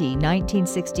 1920,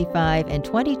 1965, and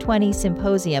 2020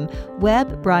 Symposium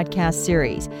web broadcast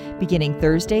series, beginning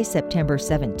Thursday, September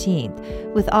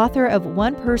 17th, with author of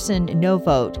One Person, No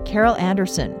Vote, Carol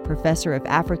Anderson, professor of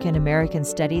African American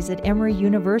Studies at Emory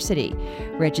University.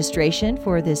 Registration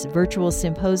for this virtual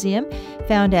symposium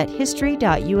found at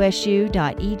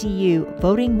history.usu.edu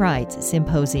Voting Rights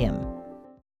Symposium.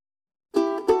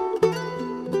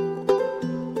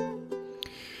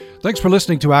 Thanks for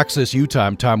listening to Access Utah.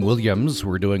 I'm Tom Williams.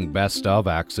 We're doing Best of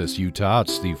Access Utah.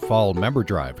 It's the fall member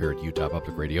drive here at Utah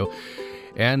Public Radio.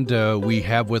 And we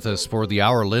have with us for the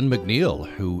hour Lynne McNeill,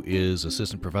 who is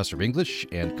Assistant Professor of English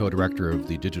and co-director of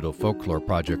the Digital Folklore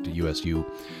Project at USU.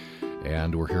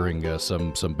 And we're hearing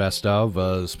some best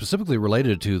of, specifically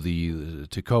related to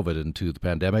COVID and to the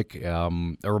pandemic. A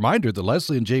reminder that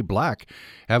Leslie and Jay Black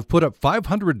have put up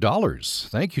 $500.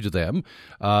 Thank you to them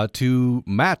to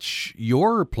match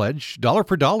your pledge dollar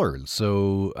for dollar.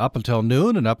 So up until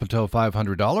noon and up until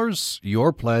 $500,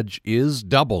 your pledge is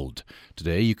doubled.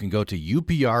 Today you can go to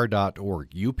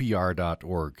upr.org,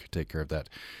 upr.org. Take care of that,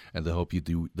 and I hope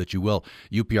that you will.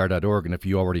 upr.org, and if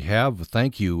you already have,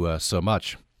 thank you so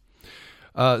much.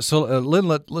 Lynn,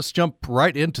 let's jump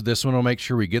right into this one. I'll make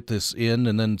sure we get this in,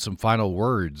 and then some final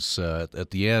words at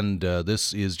the end.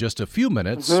 This is just a few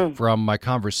minutes from my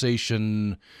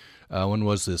conversation. When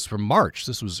was this? From March.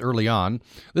 This was early on.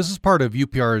 This is part of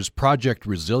UPR's Project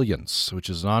Resilience, which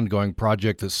is an ongoing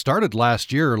project that started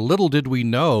last year. Little did we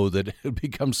know that it would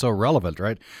become so relevant,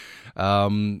 right?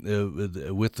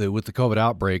 With the COVID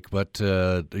outbreak, but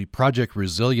the Project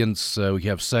Resilience, we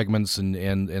have segments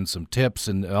and some tips,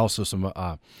 and also some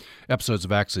episodes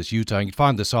of Access Utah. You can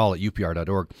find this all at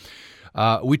upr.org.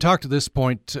 We talked at this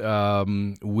point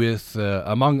with,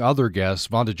 among other guests,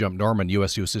 Vonda Jump Norman,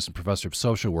 USU Assistant Professor of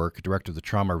Social Work, Director of the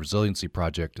Trauma Resiliency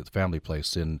Project at the Family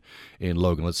Place in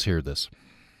Logan. Let's hear this.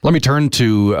 Let me turn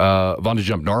to Vonda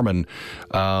Jump Norman.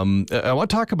 I want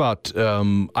to talk about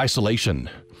isolation.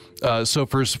 So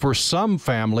for some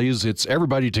families, it's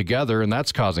everybody together, and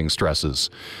that's causing stresses.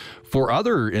 For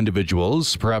other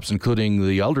individuals, perhaps including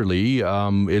the elderly,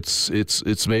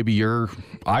 it's maybe you're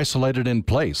isolated in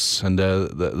place, and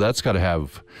that's got to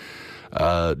have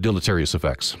deleterious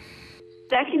effects.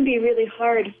 That can be really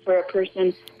hard for a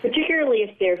person, particularly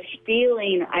if they're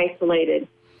feeling isolated.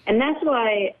 And that's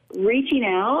why reaching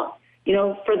out,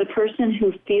 for the person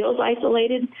who feels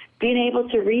isolated, being able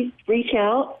to reach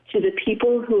out to the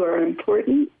people who are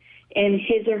important in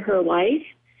his or her life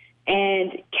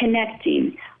and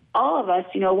connecting. All of us,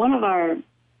 one of our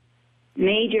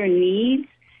major needs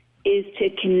is to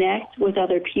connect with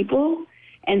other people.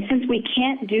 And since we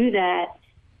can't do that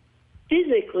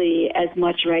physically as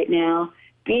much right now,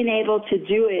 being able to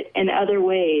do it in other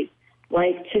ways,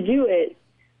 like to do it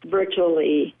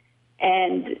virtually.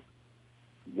 And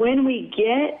when we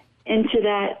get into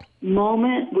that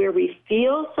moment where we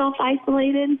feel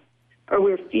self-isolated or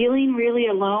we're feeling really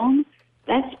alone,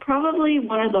 that's probably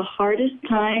one of the hardest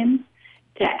times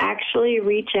to actually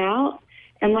reach out.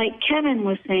 And like Kevin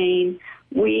was saying,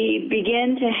 we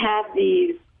begin to have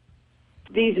these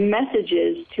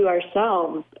messages to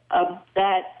ourselves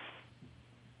that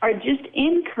are just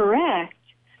incorrect,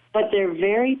 but they're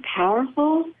very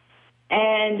powerful.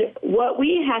 And what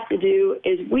we have to do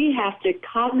is we have to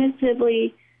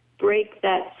cognitively break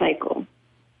that cycle.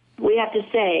 We have to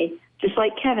say, just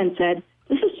like Kevin said,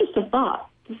 this is just a thought.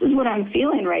 This is what I'm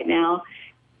feeling right now.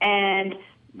 And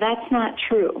that's not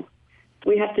true.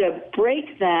 We have to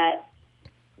break that.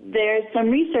 There's some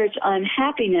research on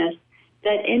happiness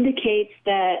that indicates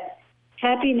that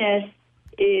happiness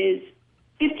is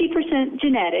 50%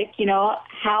 genetic,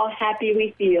 how happy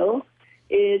we feel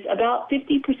is about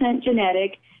 50%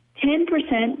 genetic,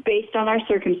 10% based on our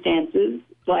circumstances,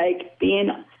 like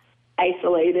being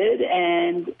isolated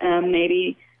and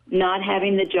maybe not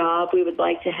having the job we would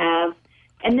like to have,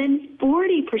 and then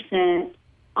 40%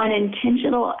 on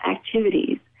intentional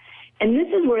activities. And this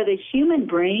is where the human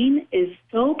brain is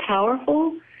so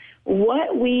powerful.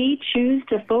 What we choose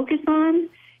to focus on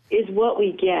is what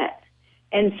we get.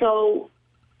 And so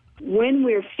when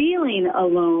we're feeling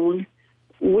alone,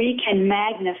 we can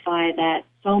magnify that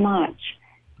so much.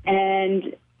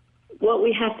 And what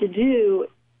we have to do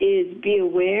is be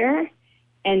aware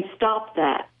and stop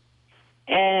that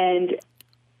and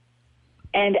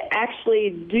actually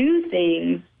do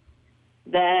things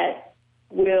that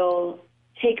will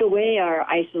take away our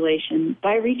isolation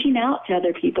by reaching out to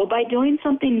other people, by doing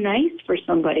something nice for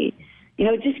somebody,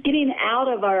 just getting out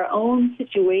of our own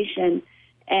situation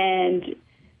and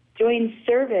doing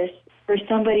service for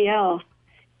somebody else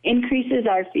increases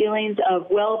our feelings of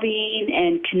well-being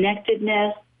and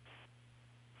connectedness.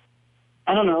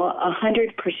 I don't know,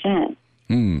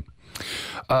 100%.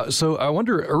 So I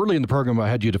wonder, early in the program I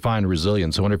had you define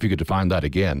resilience. I wonder if you could define that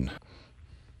again.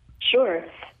 Sure.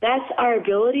 That's our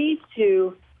ability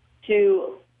to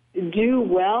do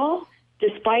well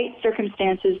despite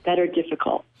circumstances that are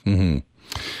difficult. Mm-hmm.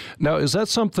 Now, is that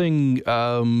something,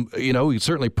 you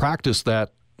certainly practice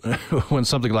that when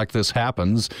something like this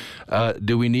happens?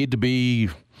 Do we need to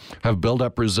have built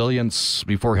up resilience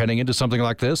before heading into something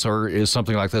like this, or is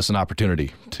something like this an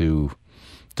opportunity to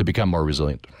become more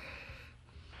resilient?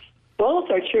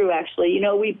 Both are true, actually.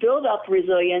 We build up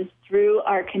resilience through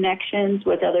our connections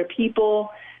with other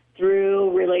people,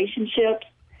 through relationships,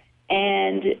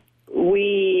 and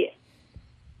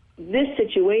this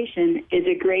situation is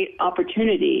a great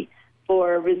opportunity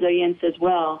for resilience as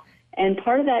well. And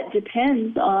part of that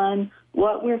depends on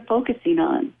what we're focusing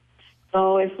on.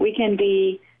 So if we can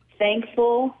be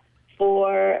thankful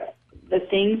for the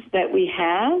things that we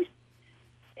have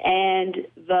and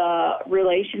the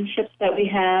relationships that we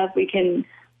have, we can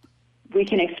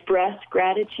express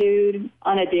gratitude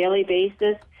on a daily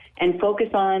basis and focus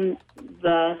on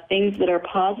the things that are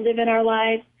positive in our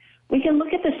lives. We can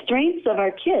look at the strengths of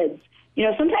our kids.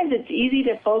 Sometimes it's easy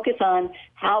to focus on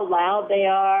how loud they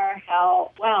are,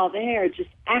 they are just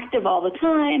active all the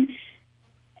time.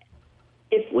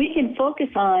 If we can focus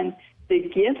on the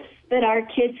gifts that our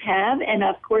kids have, and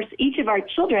of course each of our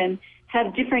children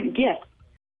have different gifts.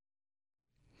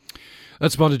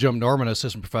 That's Vonda Jump Norman,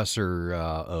 assistant professor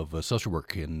of social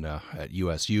work at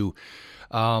USU.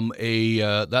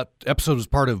 That episode was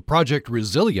part of Project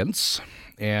Resilience,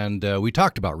 and we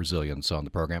talked about resilience on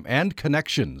the program and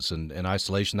connections and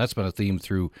isolation. That's been a theme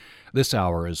through this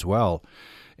hour as well.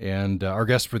 And our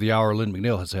guest for the hour, Lynne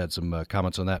McNeill, has had some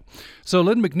comments on that. So,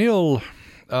 Lynne McNeill,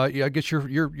 I guess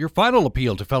your final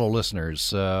appeal to fellow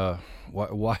listeners.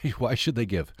 Why should they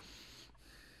give?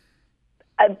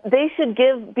 They should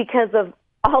give because of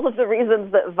all of the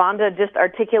reasons that Vonda just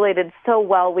articulated so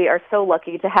well. We are so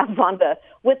lucky to have Vonda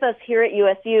with us here at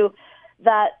USU,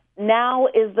 that now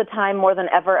is the time more than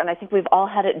ever, and I think we've all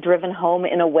had it driven home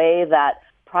in a way that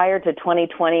prior to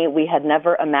 2020 we had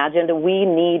never imagined. We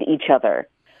need each other.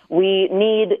 We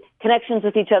need connections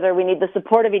with each other. We need the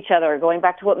support of each other. Going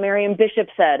back to what Miriam Bishop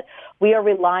said, we are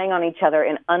relying on each other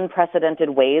in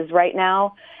unprecedented ways right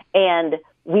now, and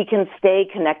we can stay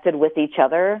connected with each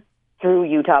other through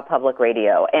Utah Public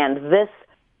Radio. And this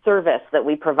service that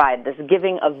we provide, this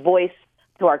giving of voice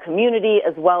to our community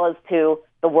as well as to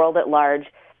the world at large,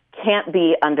 can't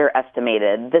be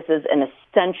underestimated. This is an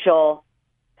essential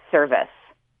service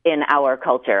in our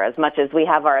culture. As much as we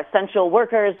have our essential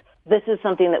workers, this is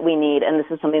something that we need, and this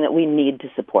is something that we need to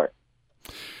support.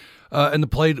 And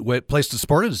the place to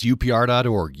support it is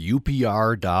upr.org,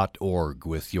 upr.org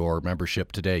with your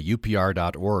membership today,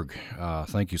 upr.org.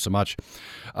 Thank you so much.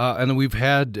 And then we've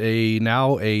had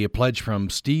a pledge from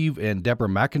Steve and Deborah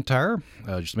McIntyre,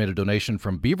 just made a donation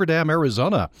from Beaver Dam,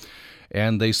 Arizona.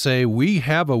 And they say, we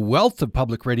have a wealth of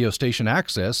public radio station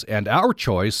access, and our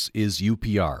choice is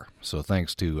UPR. So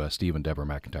thanks to Steve and Deborah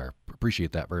McIntyre.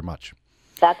 Appreciate that very much.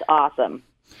 That's awesome.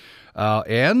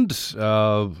 And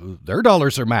their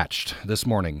dollars are matched this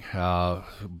morning,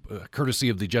 courtesy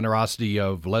of the generosity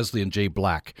of Leslie and Jay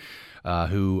Black,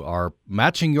 who are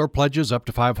matching your pledges up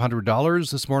to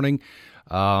 $500 this morning.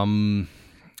 Up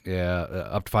to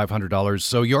 $500.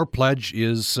 So your pledge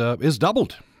is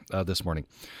doubled this morning,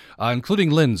 including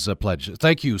Lynn's pledge.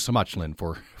 Thank you so much, Lynne,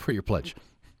 for your pledge.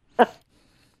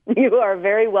 You are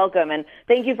very welcome, and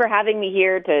thank you for having me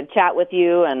here to chat with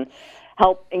you and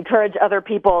help encourage other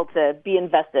people to be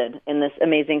invested in this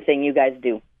amazing thing you guys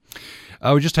do.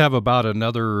 We just have about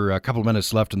another couple of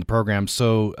minutes left in the program.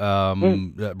 So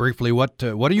briefly, what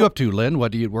are you up to, Lynne?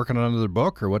 What are you working on another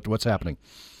book, or what's happening?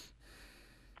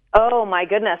 Oh, my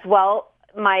goodness. Well,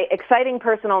 my exciting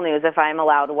personal news, if I'm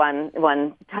allowed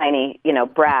one tiny,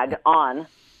 brag on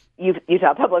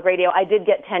Utah Public Radio. I did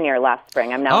get tenure last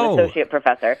spring. I'm now an associate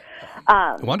professor.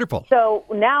 Wonderful. So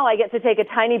now I get to take a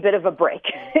tiny bit of a break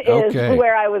is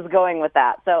where I was going with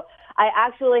that. So I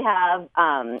actually have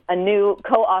a new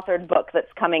co-authored book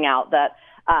that's coming out that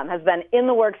has been in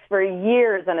the works for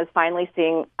years and is finally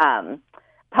seeing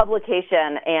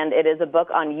publication. And it is a book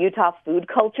on Utah food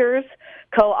cultures,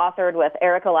 co-authored with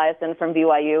Eric Eliason from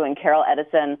BYU and Carol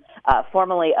Edison,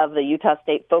 formerly of the Utah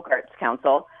State Folk Arts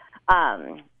Council.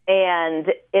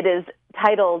 And it is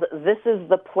titled, This is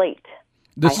the Plate.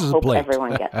 This is a plate. I hope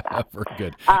everyone gets that. Very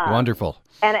good. Wonderful.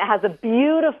 And it has a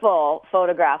beautiful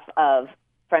photograph of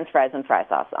French fries and fry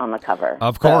sauce on the cover.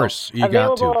 Of course. So you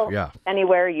got to. Yeah.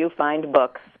 Anywhere you find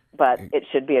books, but it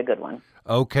should be a good one.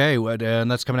 Okay,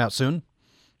 and that's coming out soon?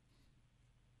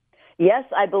 Yes,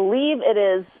 I believe it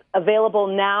is available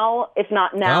now. If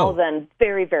not now, then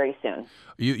very, very soon.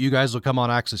 You guys will come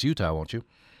on Access Utah, won't you?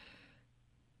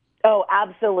 Oh,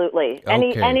 absolutely.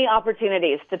 Okay. Any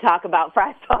opportunities to talk about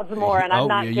fry spots more, and I'm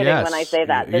not kidding when I say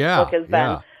that. This book has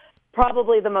been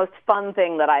probably the most fun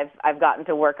thing that I've gotten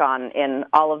to work on in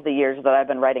all of the years that I've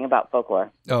been writing about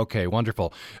folklore. Okay,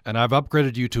 wonderful. And I've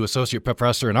upgraded you to associate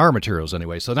professor in our materials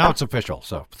anyway, so now it's official.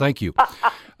 So thank you.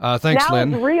 Thanks, now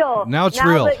Lynn. It's real. Now it's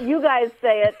real. Now that you guys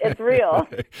say it, it's real.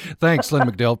 Thanks, Lynne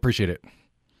McNeill. Appreciate it.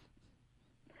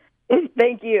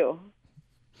 Thank you.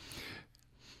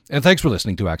 And thanks for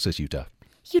listening to Access Utah.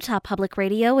 Utah Public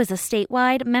Radio is a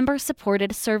statewide,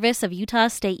 member-supported service of Utah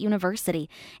State University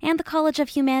and the College of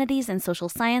Humanities and Social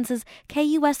Sciences,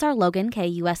 KUSR Logan,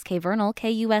 KUSK Vernal,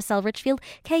 KUSL Richfield,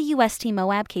 KUST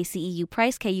Moab, KCEU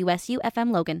Price, KUSU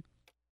FM Logan.